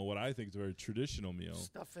traditional, what I think is a very traditional meal.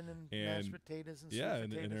 Stuffing and And- mashed potatoes and Yeah, sweet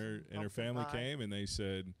and potatoes her pumpkin family pie. came and they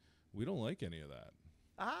said, we don't like any of that.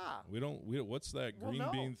 Ah. We don't. What's that Well, green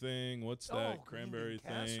no. bean thing? What's Oh, that green bean cranberry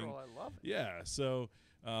thing? casserole, I love it. Yeah. So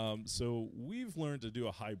we've learned to do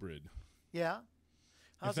a hybrid. Yeah.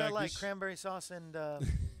 How's fact, that like? this- Cranberry sauce and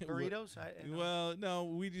burritos? Well, no,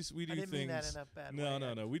 we do I didn't things. mean that in a bad no,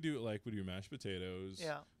 way. no. We do mashed potatoes.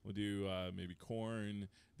 Yeah. We'll do maybe corn.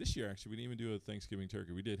 This year, actually, we didn't even do a Thanksgiving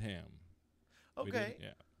turkey. We did ham. We Okay. did,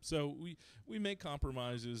 yeah. So we make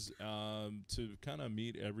compromises to kind of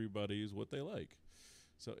meet everybody's what they like.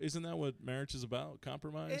 So isn't that what marriage is about?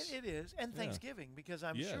 Compromise. It is, and Yeah. Thanksgiving, because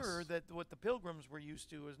I'm Yes. sure that what the Pilgrims were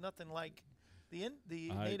used to is nothing like the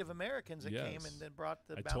Native Americans that came Yes. and then brought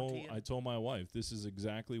the I bounty. I told my wife this is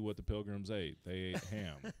exactly what the Pilgrims ate. They ate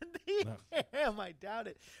ham. Damn, I doubt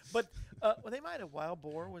it. But well, they might have wild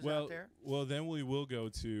boar was out there. Well, then we will go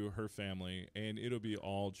to her family, and it'll be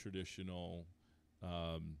all traditional,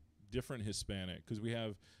 different Hispanic, because we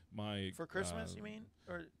have my For Christmas, you mean?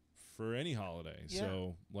 Or for any holiday. Yeah.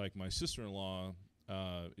 So, like my sister-in-law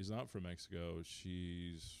is not from Mexico;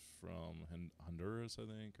 she's from Honduras, I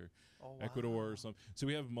think, or oh, Ecuador wow. or something. So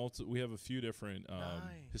we have we have a few different Nice.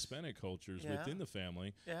 Hispanic cultures Yeah. within the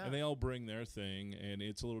family, Yeah. and they all bring their thing, and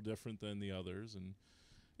it's a little different than the others, and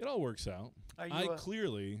it all works out. Are you I a-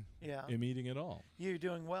 clearly Yeah. am eating it all. You're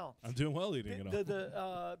doing well. I'm doing well eating it all.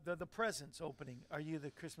 The presents opening. Are you the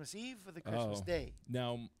Christmas Eve or the Christmas Oh. Day?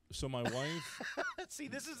 Now, so my wife, See,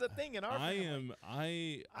 this is a thing in our I family.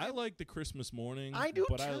 am I like the Christmas morning. I do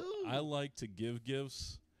but too. I like to give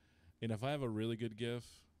gifts, and if I have a really good gift,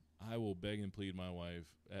 I will beg and plead my wife.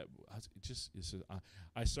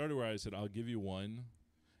 I started where I said I'll give you one,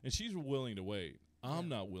 and she's willing to wait. I'm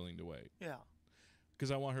Yeah. not willing to wait Yeah.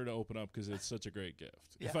 because I want her to open up because it's such a great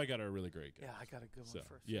gift. If Yeah. I got her a really great gift. Yeah, I got a good one So,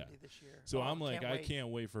 for yeah. Cindy this year. So Oh, I'm like, I wait. can't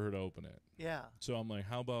wait for her to open it. Yeah. So I'm like,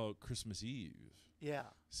 how about Christmas Eve? Yeah.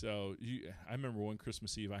 So I remember one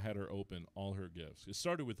Christmas Eve, I had her open all her gifts. It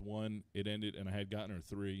started with one, it ended, and I had gotten her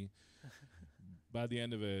 3. By the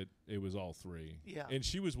end of it, it was all 3. Yeah. And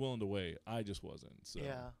she was willing to wait. I just wasn't. So.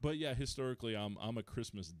 Yeah. But yeah, historically, I'm a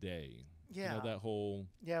Christmas Day. Yeah. You know, that whole.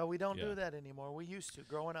 Yeah, we don't Yeah. do that anymore. We used to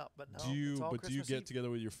growing up, but no. do you it's all but do you Christmas get Eve. together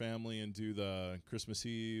with your family and do the Christmas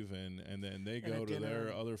Eve and then they And a go to their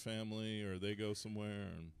dinner. other family or they go somewhere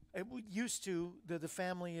and We used to. The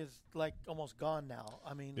family is like almost gone now.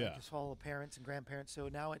 I mean, Yeah. like just all the parents and grandparents. So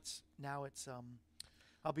now it's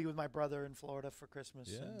I'll be with my brother in Florida for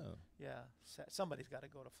Christmas. and, yeah. Somebody's got to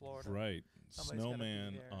go to Florida. Right. Somebody's gotta be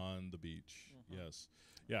Snowman there. on the beach. Mhm. Yes.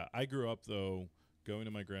 Yeah, I grew up though going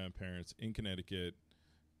to my grandparents in Connecticut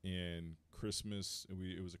and Christmas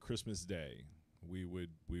it was a Christmas day. We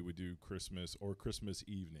would do Christmas or Christmas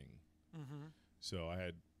evening. Mm-hmm. So I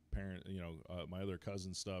had my other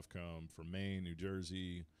cousin stuff come from Maine, New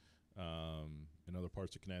Jersey, and other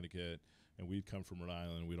parts of Connecticut, and we'd come from Rhode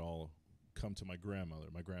Island. We'd all come to my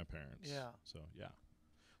grandparents. Yeah. So yeah.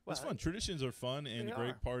 Well, It's fun. Traditions are fun, and they the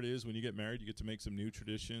great are. part is when you get married, you get to make some new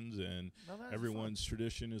traditions, and no, that's everyone's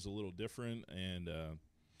tradition is a little different. And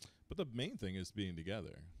but the main thing is being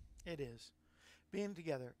together. fun. It is being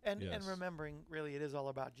together and Yes. remembering. Really, it is all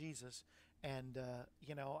about Jesus. And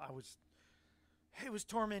it was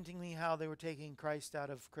tormenting me how they were taking Christ out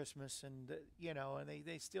of Christmas, and and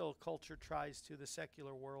they still culture tries to the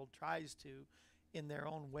secular world tries to. In their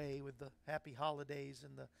own way, with the happy holidays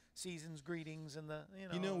and the season's greetings and the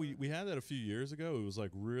We had that a few years ago. It was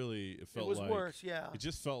like really. It felt it was like worse, yeah. It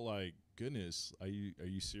just felt like, goodness, are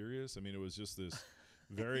you serious? I mean, it was just this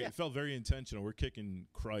very. Yeah. It felt very intentional. We're kicking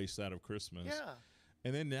Christ out of Christmas. Yeah,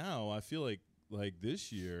 And then now I feel like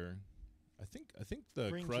this year, I think the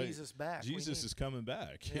bring Christ, Jesus back. We Jesus need- is coming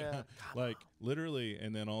back. Yeah, come like on. literally,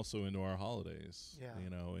 and then also into our holidays. Yeah.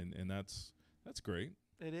 And that's great.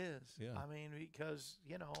 It is. Yeah. I mean, because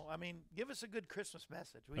give us a good Christmas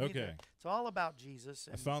message. We need to, Okay. it's all about Jesus.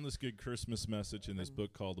 I And found this good Christmas message in this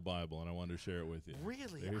book called the Bible, and I wanted to share it with you.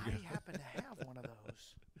 really, There you I go. happen to have one of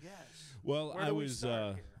those. Yes. Well, Where I do we was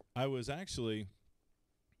start here? I was actually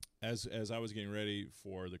as I was getting ready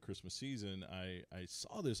for the Christmas season, I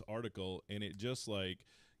saw this article, and it just like,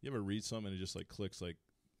 you ever read something and it just like clicks, like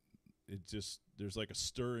it just, there's like a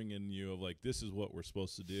stirring in you of like, this is what we're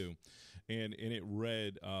supposed to do. And it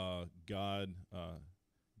read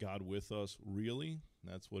God with Us, really?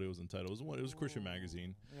 That's what it was entitled. It was a Christian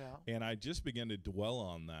magazine. Yeah. And I just began to dwell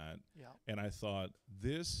on that, Yeah. and I thought,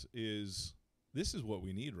 this is what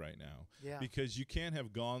we need right now. Yeah. Because you can't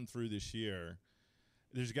have gone through this year.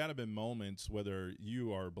 There's got to be moments, whether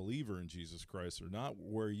you are a believer in Jesus Christ or not,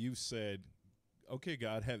 where you've said, okay,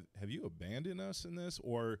 God, have you abandoned us in this?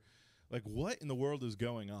 Or like, what in the world is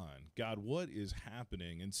going on? God, what is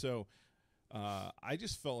happening? And so I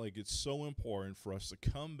just felt like it's so important for us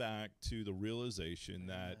to come back to the realization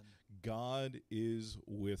that Amen. God is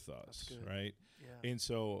with us, good. right? Yeah. And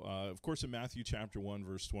so, of course, in Matthew chapter 1,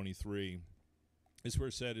 verse 23, It's where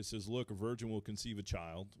it says, look, a virgin will conceive a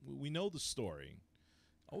child. We know the story.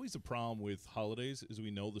 Always the problem with holidays is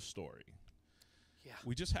we know the story. Yeah.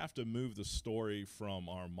 We just have to move the story from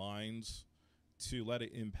our minds to let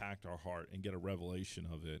it impact our heart and get a revelation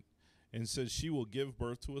of it. And it says she will give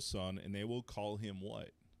birth to a son, and they will call him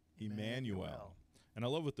what? Emmanuel. And I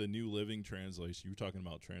love what the New Living Translation, you were talking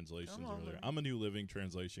about translations earlier. I'm a New Living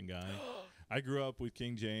Translation guy. I grew up with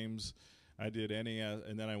King James. I did NAS,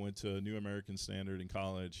 and then I went to New American Standard in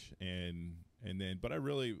college, but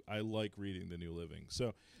I like reading the New Living.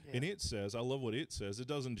 So, and it says, I love what it says. It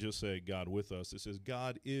doesn't just say God with us. It says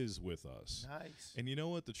God is with us. Nice. And you know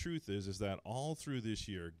what the truth is that all through this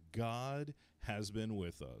year, God has been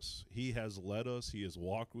with us. He has led us. He has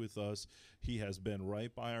walked with us. He has been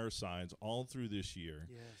right by our sides all through this year.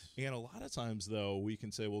 Yes. And a lot of times, though, we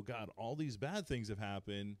can say, well, God, all these bad things have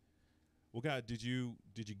happened. Well, God, did you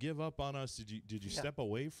give up on us? Did you step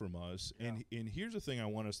away from us? Yeah. And here's the thing I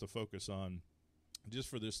want us to focus on just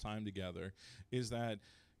for this time together is that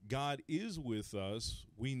God is with us.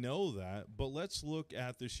 We know that, but let's look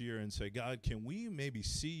at this year and say, God, can we maybe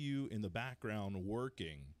see you in the background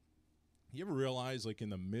working? You ever realize, like, in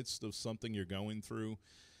the midst of something you're going through,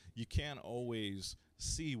 you can't always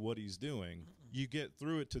see what he's doing. You get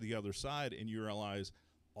through it to the other side and you realize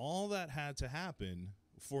all that had to happen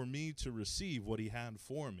for me to receive what he had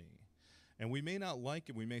for me. And we may not like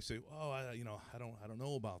it. We may say, "Oh, I don't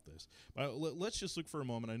know about this." But let's just look for a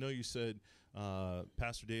moment. I know you said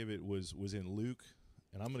Pastor David was in Luke,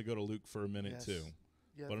 and I'm going to go to Luke for a minute too.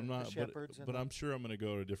 Yeah, but I'm not. But I'm sure I'm going to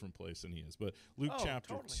go to a different place than he is. But Luke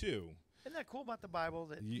chapter 2. Isn't that cool about the Bible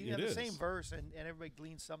that you have the same verse and everybody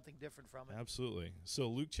gleans something different from it? Absolutely. So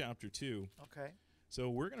Luke chapter 2. Okay. So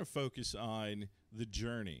we're going to focus on the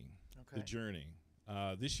journey. Okay. The journey.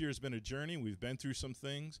 This year has been a journey. We've been through some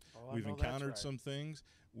things. We've encountered some things.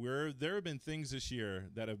 There have been things this year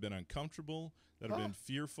that have been uncomfortable, that have been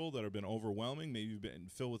fearful, that have been overwhelming. Maybe you've been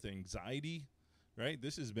filled with anxiety, right?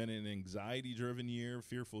 This has been an anxiety-driven year,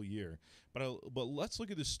 fearful year. But let's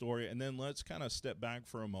look at this story, and then let's kind of step back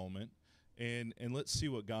for a moment, and let's see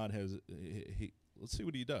what God has. Let's see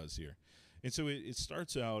what he does here. And so it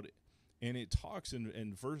starts out, and it talks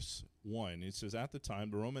in verse 1. It says, at the time,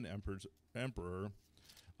 the Roman Emperor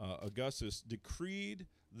Augustus decreed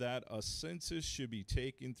that a census should be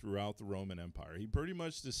taken throughout the Roman Empire. He pretty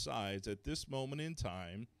much decides at this moment in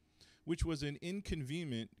time, which was an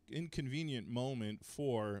inconvenient moment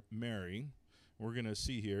for Mary. We're going to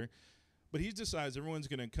see here. But he decides everyone's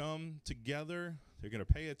going to come together. They're going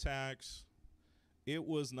to pay a tax. It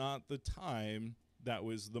was not the time that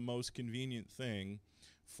was the most convenient thing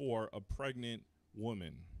for a pregnant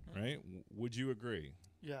woman, right? Would you agree?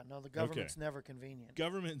 Yeah, no, the government's never convenient.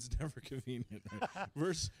 Government's never convenient.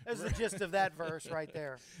 Right? That's the gist of that verse right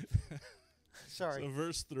there. Sorry. So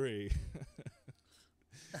verse 3.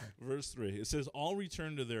 Verse 3. It says, all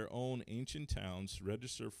return to their own ancient towns to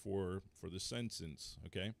register for the census,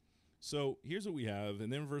 okay? So here's what we have.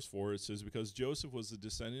 And then verse 4, it says, because Joseph was the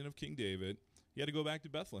descendant of King David, he had to go back to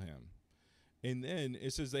Bethlehem. And then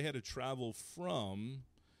it says they had to travel from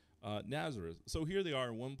Nazareth. So here they are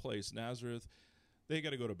in one place, Nazareth. They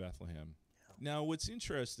got to go to Bethlehem. Yeah. Now, what's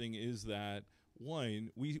interesting is that, one,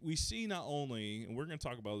 we see not only, and we're going to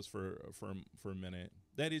talk about this for a minute,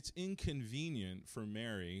 that it's inconvenient for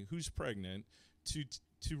Mary, who's pregnant,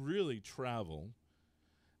 to really travel.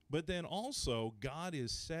 But then also, God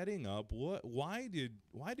is setting up why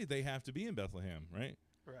did they have to be in Bethlehem, right?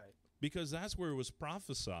 Right. Because that's where it was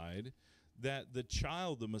prophesied that the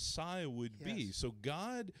child, the Messiah, would be. So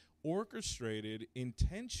God orchestrated,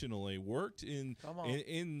 intentionally worked in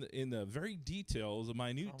the very details, the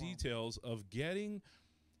minute details of getting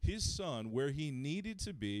his son where he needed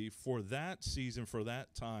to be for that season, for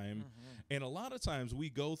that time. And a lot of times we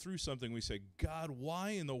go through something, we say, God,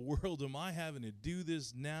 why in the world am I having to do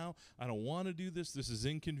this now? I don't want to do this. This is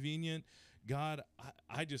inconvenient. God,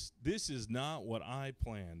 this is not what I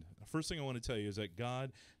planned. The first thing I want to tell you is that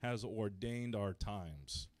God has ordained our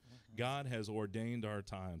times. God has ordained our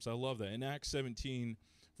times. I love that. In Acts 17,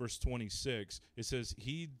 verse 26, it says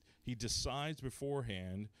he decides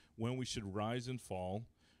beforehand when we should rise and fall,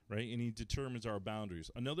 right? And he determines our boundaries.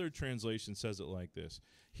 Another translation says it like this.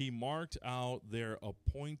 He marked out their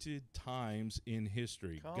appointed times in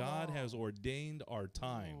history. God has ordained our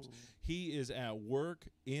times. He is at work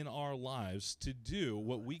in our lives to do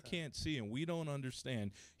what we can't see and we don't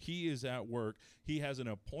understand. He is at work. He has an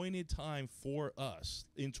appointed time for us.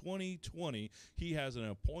 In 2020, he has an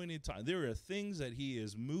appointed time. There are things that he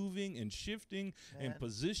is moving and shifting and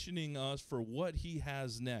positioning us for what he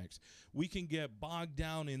has next. We can get bogged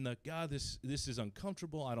down in the, God, this is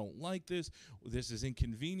uncomfortable. I don't like this. This is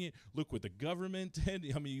inconvenient. Look what the government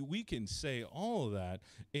did. I mean, we can say all of that,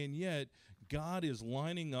 and yet God is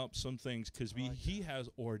lining up some things because he has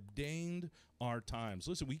ordained our times.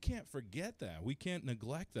 Listen, we can't forget that. We can't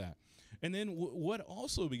neglect that. And then what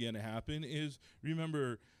also began to happen is,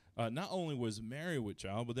 remember, not only was Mary with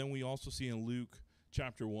child, but then we also see in Luke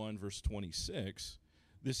chapter 1, verse 26,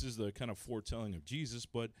 this is the kind of foretelling of Jesus,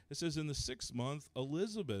 but it says in the 6th month,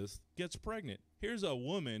 Elizabeth gets pregnant. Here's a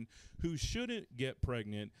woman who shouldn't get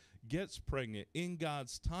pregnant, gets pregnant. In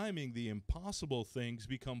God's timing, the impossible things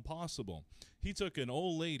become possible. He took an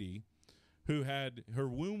old lady who had, her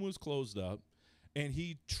womb was closed up, and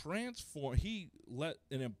he let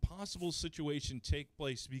an impossible situation take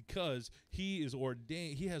place because he has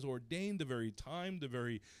ordained the very time, the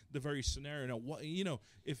very scenario. Now,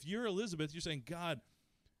 if you're Elizabeth, you're saying, God,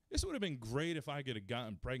 this would have been great if I could have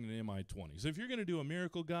gotten pregnant in my 20s. If you're going to do a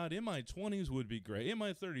miracle, God, in my 20s would be great. In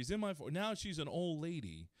my 30s, in my 40s. Now she's an old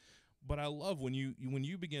lady. But I love when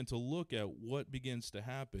you begin to look at what begins to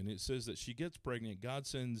happen. It says that she gets pregnant. God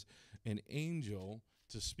sends an angel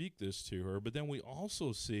to speak this to her. But then we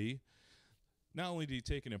also see, not only did he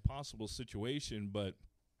take an impossible situation, but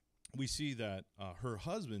we see that her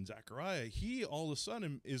husband, Zechariah, he all of a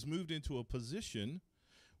sudden is moved into a position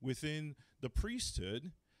within the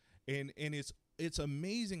priesthood. And it's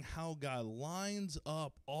amazing how God lines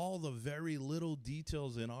up all the very little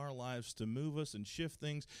details in our lives to move us and shift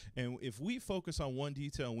things. And if we focus on one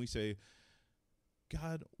detail and we say,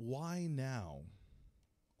 God, why now?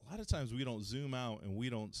 A lot of times we don't zoom out and we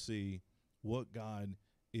don't see what God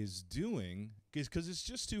is doing because it's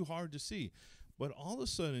just too hard to see. But all of a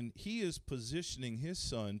sudden, he is positioning his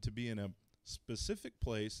son to be in a specific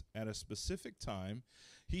place at a specific time.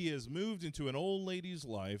 He has moved into an old lady's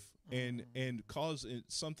life and caused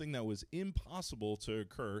something that was impossible to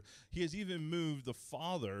occur. He has even moved the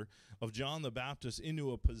father of John the Baptist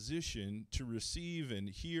into a position to receive and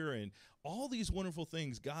hear, and all these wonderful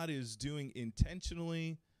things God is doing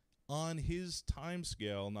intentionally on his time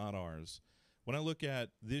scale, not ours. When I look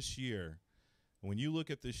at this year, when you look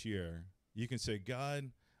at this year, you can say,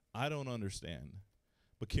 God, I don't understand.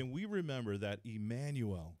 But can we remember that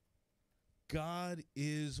Emmanuel, God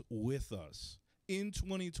is with us. In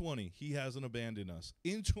 2020, he hasn't abandoned us.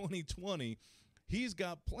 In 2020, he's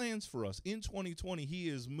got plans for us. In 2020, he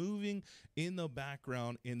is moving in the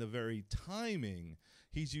background in the very timing.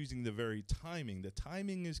 He's using the very timing. The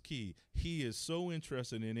timing is key. He is so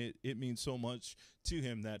interested in it. It means so much to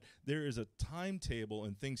him that there is a timetable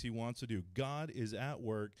and things he wants to do. God is at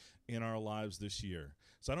work in our lives this year.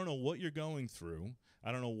 So I don't know what you're going through.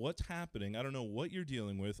 I don't know what's happening. I don't know what you're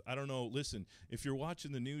dealing with. I don't know. Listen, if you're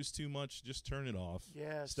watching the news too much, just turn it off.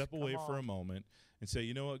 Yes, Step away for a moment and say,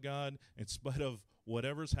 you know what, God, in spite of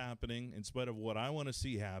whatever's happening, in spite of what I want to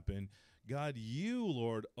see happen, God, you,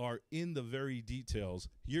 Lord, are in the very details.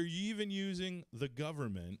 You're even using the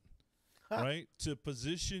government, right, to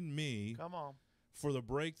position me for the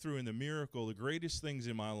breakthrough and the miracle, the greatest things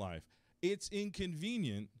in my life. It's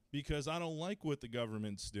inconvenient because I don't like what the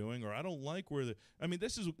government's doing, or I don't like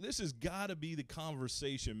this has got to be the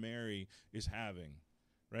conversation Mary is having,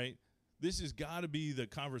 right? This has got to be the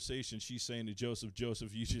conversation she's saying to Joseph.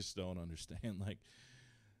 Joseph, you just don't understand. Like,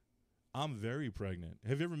 I'm very pregnant.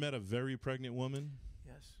 Have you ever met a very pregnant woman?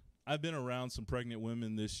 Yes. I've been around some pregnant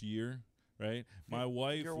women this year, right? My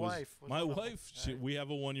wife we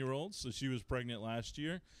have a 1-year-old, so she was pregnant last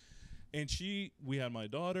year. And we had my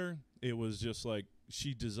daughter. It was just like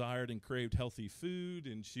she desired and craved healthy food,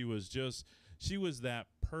 and she was that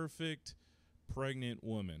perfect pregnant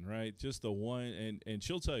woman, right? Just the one, and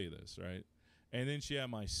she'll tell you this, right? And then she had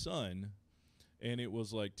my son, and it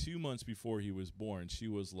was like 2 months before he was born. She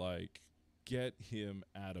was like, get him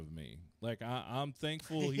out of me. Like, I'm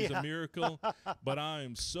thankful he's a miracle, but I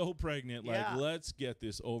am so pregnant. Like, let's get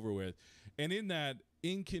this over with. And in that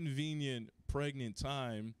inconvenient pregnant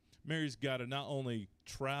time, Mary's got to not only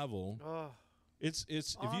travel. If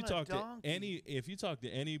you talk to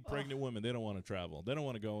any pregnant woman, they don't want to travel. They don't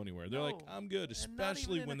want to go anywhere. They're like, I'm good,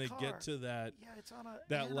 especially when they get to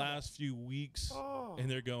that last few weeks, and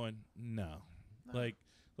they're going, no. Like,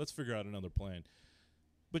 let's figure out another plan.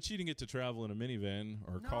 But she didn't get to travel in a minivan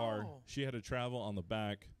or a car. She had to travel on the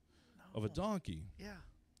back of a donkey. Yeah.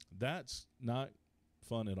 That's not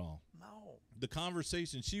fun at all. No. The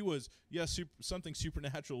conversation, she was, yes, something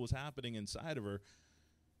supernatural was happening inside of her,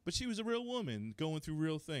 but she was a real woman going through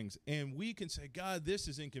real things. And we can say, God, this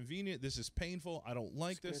is inconvenient. This is painful. I don't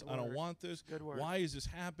like this. I don't want this. Good word. Why is this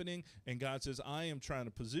happening? And God says, I am trying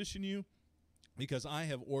to position you because I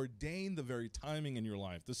have ordained the very timing in your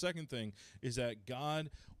life. The second thing is that God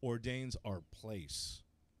ordains our place.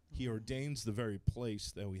 He ordains the very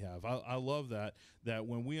place that we have. I love that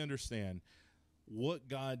when we understand what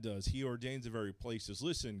God does, he ordains the very places.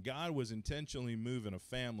 Listen, God was intentionally moving a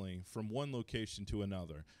family from one location to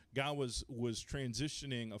another. God was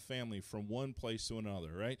transitioning a family from one place to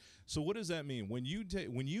another, right? So what does that mean? When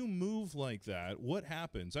you move like that, what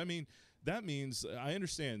happens? I mean, that means, I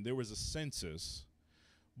understand there was a census,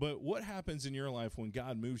 but what happens in your life when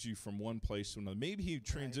God moves you from one place to another? Maybe he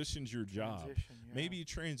transitions your job. Maybe he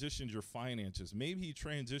transitions your finances. Maybe he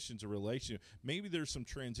transitions a relationship. Maybe there's some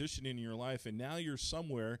transition in your life, and now you're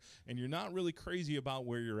somewhere, and you're not really crazy about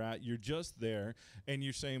where you're at. You're just there, and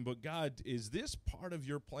you're saying, but God, is this part of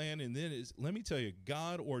your plan? And then let me tell you,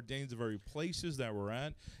 God ordains the very places that we're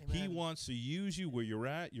at. Amen. He wants to use you where you're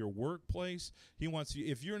at, your workplace. He wants you.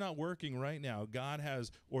 If you're not working right now, God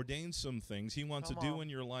has ordained some things he wants to do in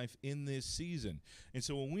your life in this season. And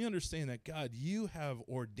so when we understand that, God, you have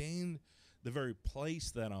ordained the very place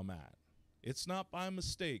that I'm at. It's not by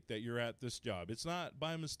mistake that you're at this job. It's not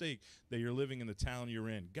by mistake that you're living in the town you're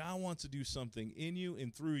in. God wants to do something in you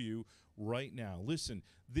and through you right now. Listen,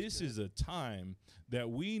 this is a time that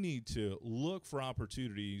we need to look for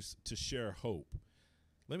opportunities to share hope.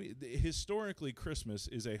 Historically, Christmas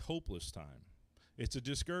is a hopeless time. It's a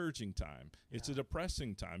discouraging time. It's a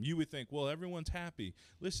depressing time. You would think, well, everyone's happy.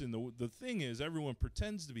 Listen, the thing is, everyone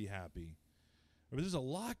pretends to be happy. But there's a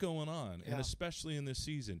lot going on, and especially in this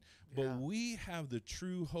season. But we have the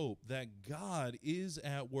true hope that God is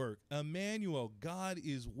at work. Emmanuel, God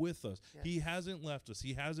is with us. Yes. He hasn't left us.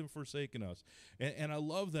 He hasn't forsaken us. And I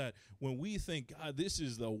love that when we think, God, this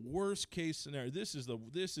is the worst case scenario. This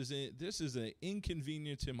is an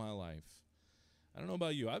inconvenience in my life. I don't know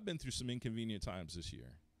about you. I've been through some inconvenient times this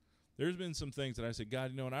year. There's been some things that I said,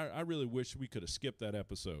 God, and I really wish we could have skipped that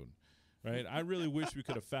episode, right? I really wish we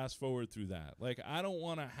could have fast forward through that. Like, I don't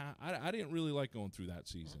want to I didn't really like going through that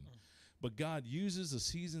season. But God uses the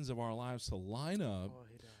seasons of our lives to line up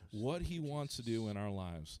what he wants to do in our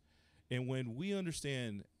lives. And when we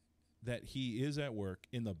understand that he is at work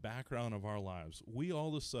in the background of our lives, we all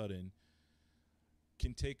of a sudden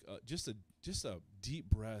can take just a deep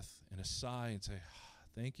breath and a sigh and say,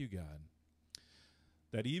 thank you, God,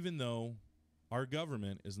 that even though our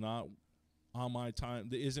government is not on my time,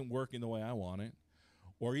 that isn't working the way I want it,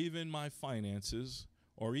 or even my finances,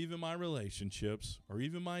 or even my relationships, or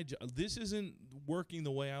even my job, this isn't working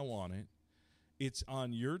the way I want it. It's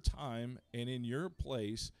on your time and in your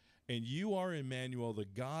place, and you are Emmanuel, the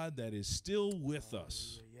God that is still with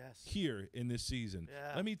us here in this season.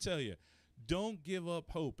 Yeah. Let me tell you, don't give up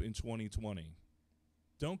hope in 2020.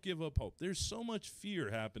 Don't give up hope. There's so much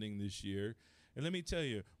fear happening this year. And let me tell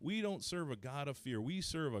you, we don't serve a God of fear. We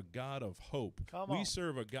serve a God of hope. We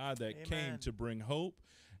serve a God that came to bring hope,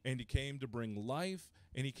 and he came to bring life,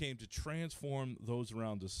 and he came to transform those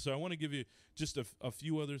around us. So I want to give you just a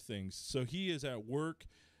few other things. So he is at work.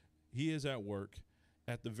 He is at work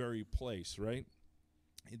at the very place, right?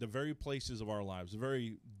 The very places of our lives, the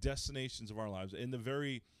very destinations of our lives, and the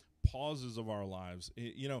very pauses of our lives.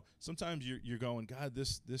 Sometimes you're going, God,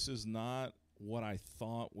 this is not what I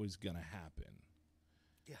thought was going to happen.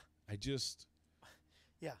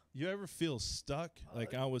 Yeah. You ever feel stuck?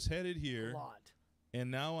 Like I was headed here, a lot,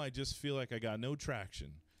 and now I just feel like I got no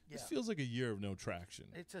traction. Yeah. It feels like a year of no traction.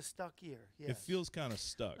 It's a stuck year. Yes. It feels kind of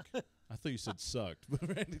stuck. I thought you said sucked.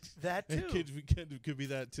 That too. It could be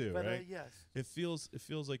that too, but, right? Yes. It feels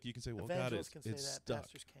like you can say, well, God, it's stuck.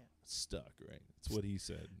 Pastors can't. It's stuck, right? That's what he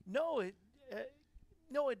said. No,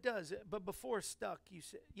 it does. But before stuck, you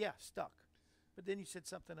said, stuck. But then you said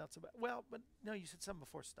something else about, you said something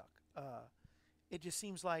before stuck. It just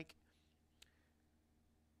seems like,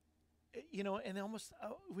 and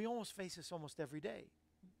we almost face this almost every day.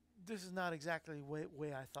 This is not exactly the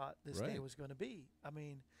way I thought this day was going to be. I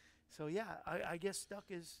mean, so I guess stuck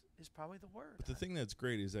is probably the word. But the thing that's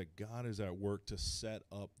great is that God is at work to set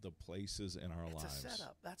up the places in our lives. It's a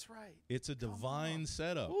setup. That's right. It's a divine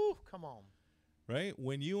setup. Ooh, come on. Right?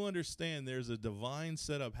 When you understand there's a divine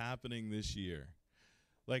setup happening this year,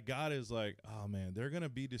 like God is like, oh man, they're going to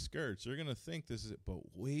be discouraged. They're going to think this is it. But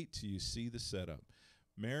wait till you see the setup.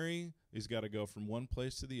 Mary has got to go from one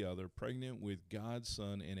place to the other, pregnant with God's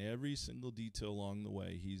son, and every single detail along the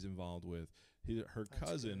way he's involved with. Her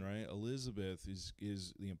cousin, good. Right, Elizabeth,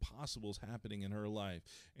 is the impossible's happening in her life,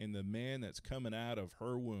 and the man that's coming out of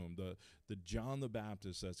her womb, the John the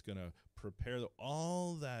Baptist that's going to prepare,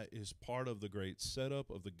 all that is part of the great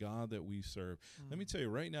setup of the God that we serve. Let me tell you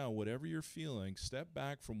right now, whatever you're feeling, step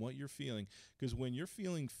back from what you're feeling, because when you're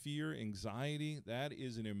feeling fear, anxiety, that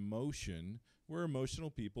is an emotion. We're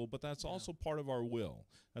emotional people, but that's also part of our will.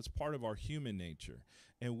 That's part of our human nature,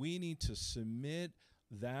 and we need to submit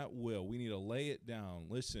that will. We need to lay it down.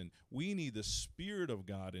 Listen, we need the Spirit of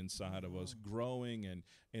God inside of us growing and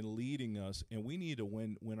leading us. And we need to,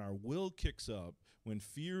 when our will kicks up, when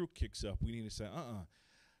fear kicks up, we need to say,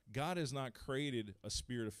 God has not created a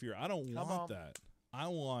spirit of fear. I don't want that. I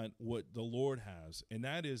want what the Lord has. And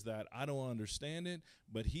that is that I don't understand it,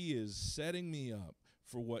 but he is setting me up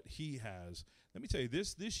for what he has. Let me tell you,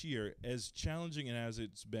 this year, as challenging as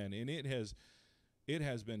it's been, and it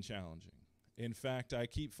has been challenging. In fact, I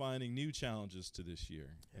keep finding new challenges to this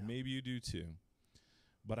year, and maybe you do too.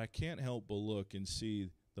 But I can't help but look and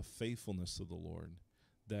see the faithfulness of the Lord,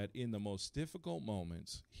 that in the most difficult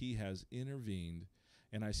moments, he has intervened,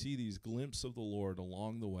 and I see these glimpses of the Lord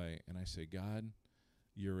along the way, and I say, God,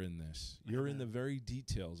 you're in this. You're in the very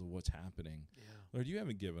details of what's happening. Yeah. Lord, you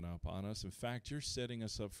haven't given up on us. In fact, you're setting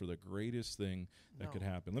us up for the greatest thing that could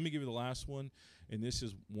happen. Let me give you the last one, and this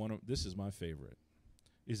is my favorite.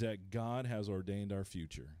 Is that God has ordained our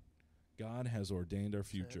future. God has ordained our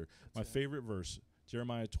future. My favorite verse,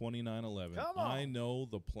 Jeremiah 29:11. I know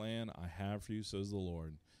the plan I have for you, says the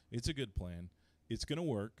Lord. It's a good plan. It's going to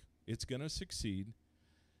work. It's going to succeed.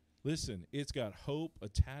 Listen, it's got hope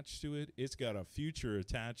attached to it. It's got a future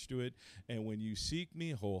attached to it. And when you seek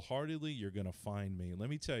me wholeheartedly, you're going to find me.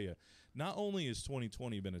 Let me tell you, not only has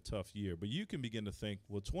 2020 been a tough year, but you can begin to think,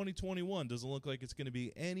 well, 2021 doesn't look like it's going to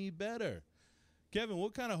be any better. Kevin,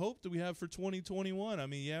 what kind of hope do we have for 2021? I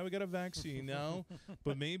mean, we got a vaccine now,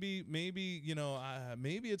 but maybe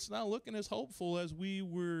it's not looking as hopeful as we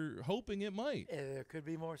were hoping it might. There could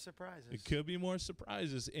be more surprises. It could be more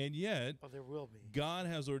surprises, and yet, there will be. God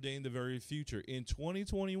has ordained the very future. In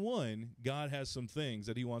 2021, God has some things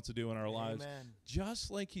that he wants to do in our lives,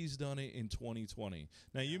 just like he's done it in 2020.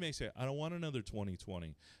 Now, you may say, I don't want another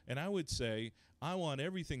 2020, and I would say, I want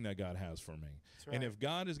everything that God has for me. Right. And if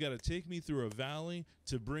God has got to take me through a valley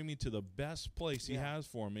to bring me to the best place he has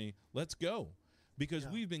for me, let's go. Because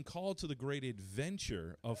we've been called to the great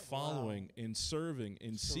adventure of following and serving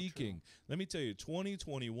and seeking. True. Let me tell you,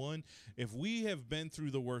 2021, if we have been through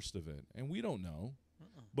the worst of it, and we don't know,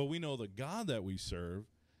 but we know the God that we serve,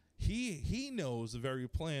 he knows the very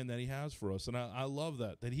plan that he has for us. And I love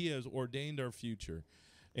that he has ordained our future.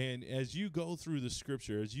 And as you go through the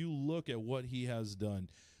scripture, as you look at what he has done,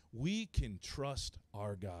 we can trust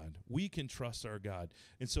our God. We can trust our God.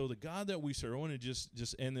 And so the God that we serve, I want to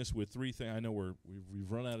just end this with three things. I know we've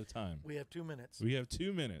run out of time. We have 2 minutes. We have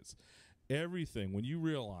 2 minutes. Everything, when you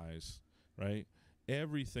realize, right,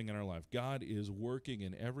 everything in our life, God is working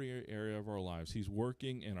in every area of our lives. He's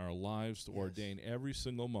working in our lives to ordain every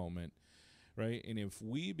single moment. Right? And if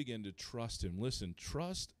we begin to trust him, listen,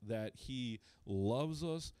 trust that he loves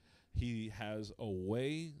us. He has a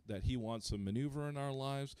way that he wants to maneuver in our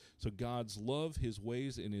lives. So God's love, his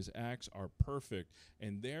ways, and his acts are perfect.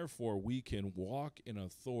 And therefore, we can walk in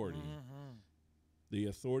authority, the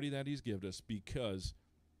authority that he's given us because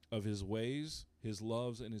of his ways, his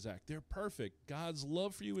loves, and his act. They're perfect. God's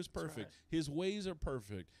love for you is perfect. Right. His ways are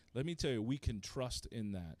perfect. Let me tell you, we can trust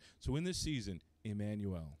in that. So in this season,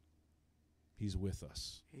 Emmanuel. He's with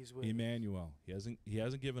us. He's with Emmanuel. He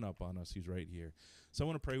hasn't given up on us. He's right here. So I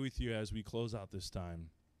want to pray with you as we close out this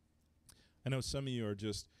time. I know some of you are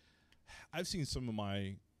just. I've seen some of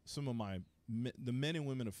the men and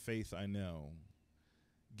women of faith I know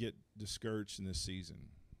get discouraged in this season,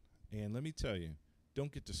 and let me tell you,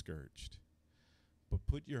 don't get discouraged, but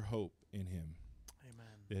put your hope in him. Amen.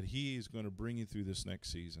 That he is going to bring you through this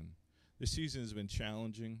next season. This season has been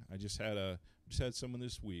challenging. I just had someone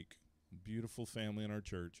this week. Beautiful family in our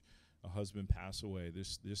church, a husband pass away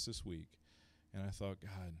this week, and I thought,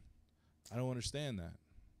 God, I don't understand that.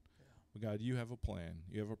 But God, you have a plan,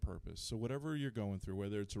 you have a purpose. So whatever you're going through,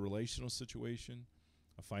 whether it's a relational situation,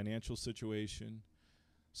 a financial situation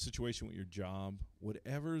with your job,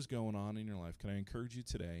 whatever is going on in your life, can I encourage you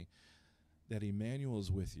today that Emmanuel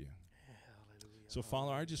is with you? Hallelujah. So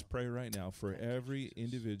Father, I just pray right now for every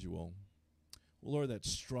individual, Lord,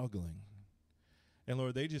 that's struggling. And,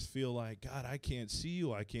 Lord, they just feel like, God, I can't see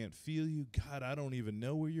you. I can't feel you. God, I don't even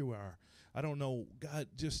know where you are. I don't know. God,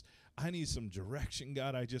 I need some direction,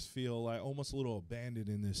 God. I just feel like almost a little abandoned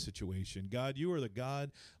in this situation. God, you are the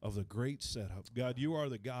God of the great setup. God, you are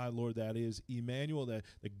the God, Lord, that is Emmanuel, that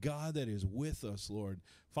the God that is with us, Lord.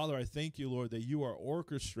 Father, I thank you, Lord, that you are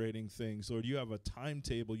orchestrating things. Lord, you have a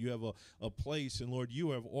timetable, you have a place, and Lord,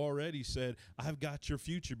 you have already said, I've got your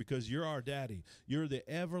future because you're our daddy. You're the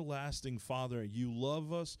everlasting Father. You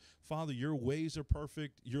love us. Father, your ways are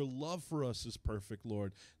perfect. Your love for us is perfect,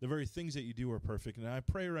 Lord. The very things that you do are perfect. And I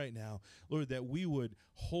pray right now, Lord, that we would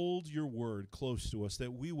hold your word close to us,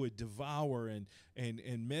 that we would devour and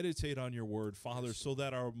meditate on your word, Father, so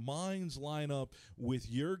that our minds line up with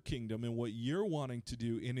your kingdom and what you're wanting to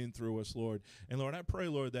do in and through us, Lord. And Lord, I pray,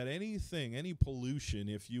 Lord, that anything, any pollution,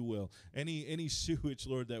 if you will, any sewage,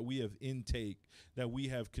 Lord, that we have intake, that we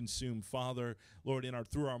have consumed, Father, Lord,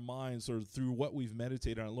 through our minds or through what we've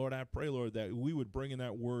meditated on, Lord, I pray, Lord, that we would bring in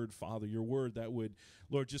that word, Father, your word that would,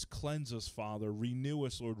 Lord, just cleanse us, Father, renew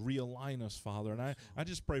us, Lord, realign us, Father. And I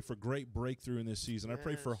just pray for great breakthrough in this season. I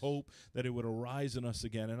pray for hope, that it would arise in us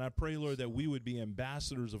again. And I pray, Lord, that we would be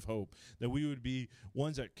ambassadors of hope, that we would be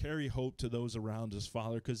ones that carry hope to those around us,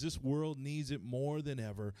 Father, because this world needs it more than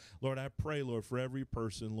ever. Lord, I pray, Lord, for every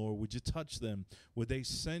person, Lord, would you touch them? Would they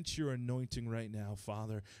sense your anointing right now,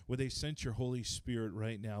 Father? Would they sense your Holy Spirit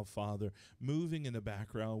right now, Father, moving in the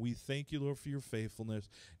background? We thank you, Lord, for your faithfulness,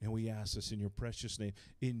 and we ask this in your precious name.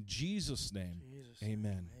 In Jesus' name,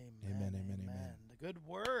 amen. Amen, amen, amen. The good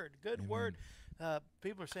word, good word.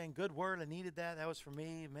 People are saying good word. I needed that. That was for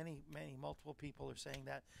me. Many, multiple people are saying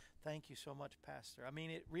that. Thank you so much, Pastor. I mean,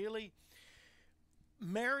 it really,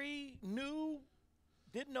 Mary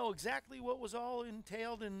didn't know exactly what was all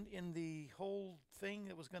entailed in the whole thing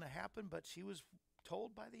that was going to happen, but she was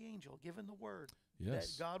told by the angel, given the word, that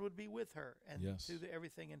God would be with her and through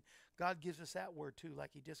everything. And God gives us that word too, like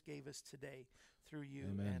he just gave us today through you.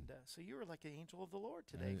 Amen. And so you were like the angel of the Lord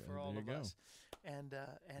today for all of us. And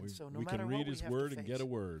so no matter what we have to face, we can read his word and get a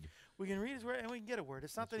word. We can read his word and we can get a word.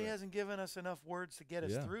 It's not that he hasn't given us enough words to get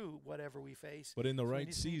us through whatever we face. But in the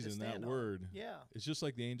right season, that word, it's just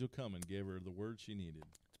like the angel come and gave her the word she needed.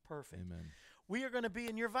 It's perfect. Amen. We are going to be,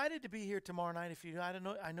 and you're invited to be here tomorrow night.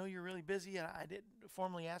 I know you're really busy, and I didn't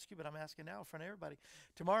formally ask you, but I'm asking now in front of everybody.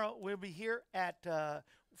 Tomorrow we'll be here at,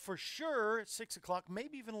 for sure, 6 o'clock,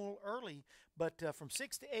 maybe even a little early, but from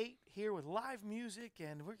 6 to 8 here with live music,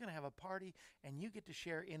 and we're going to have a party, and you get to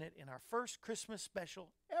share in it in our first Christmas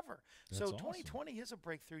special ever. That's awesome. 2020 is a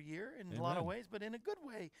breakthrough year in a lot of ways, but in a good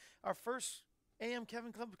way. Our first AM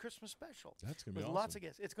Kevin Club Christmas special. That's going to be awesome. Lots of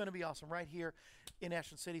guests. It's going to be awesome right here in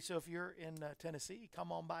Ashland City. So if you're in Tennessee,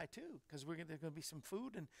 come on by too, because there's going to be some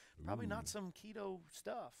food and probably not some keto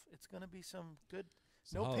stuff. It's going to be some good,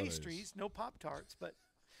 no pastries, no Pop-Tarts, but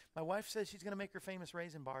my wife says she's going to make her famous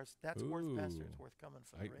raisin bars. That's worth, Pastor. It's worth coming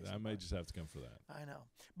for the raisin bars. I might just have to come for that. I know.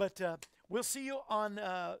 But we'll see you on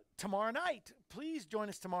tomorrow night. Please join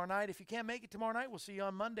us tomorrow night. If you can't make it tomorrow night, we'll see you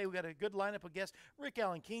on Monday. We got a good lineup of guests. Rick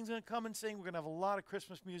Allen King's going to come and sing. We're going to have a lot of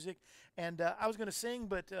Christmas music. And I was going to sing,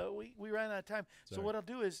 but we ran out of time. Sorry. So what I'll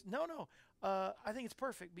do is, I think it's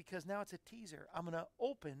perfect because now it's a teaser. I'm going to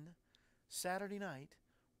open Saturday night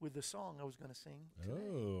with the song I was going to sing today.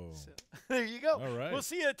 Oh. So, there you go. All right. We'll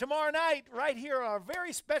see you tomorrow night right here on our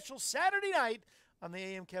very special Saturday night on the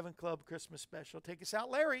AM Kevin Club Christmas special. Take us out,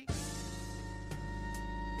 Larry.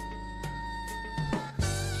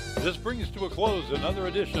 This brings to a close another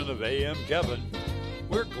edition of AM Kevin.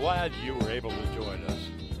 We're glad you were able to join us.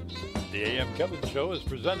 The AM Kevin Show is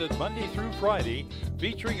presented Monday through Friday,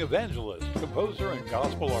 featuring evangelist, composer, and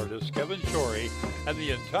gospel artist Kevin Shorey and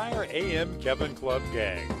the entire AM Kevin Club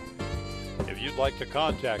gang. If you'd like to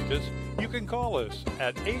contact us, you can call us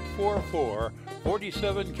at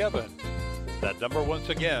 844-47-KEVIN. That number once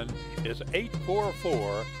again is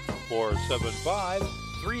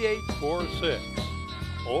 844-475-3846.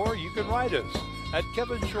 Or you can write us at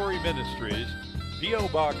Kevin Shorey Ministries, P.O.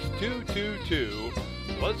 Box 222,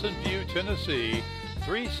 Pleasant View, Tennessee,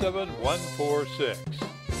 37146.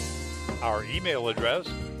 Our email address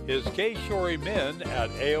is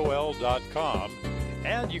kshorymen@aol.com,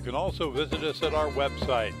 and you can also visit us at our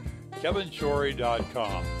website,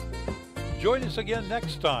 kevinshorey.com. Join us again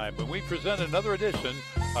next time when we present another edition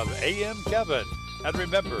of AM Kevin. And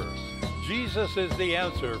remember, Jesus is the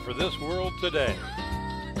answer for this world today.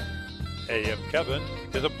 AM Kevin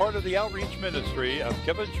is a part of the outreach ministry of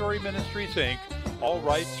Kevin Shorey Ministries, Inc., all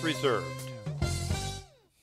rights reserved.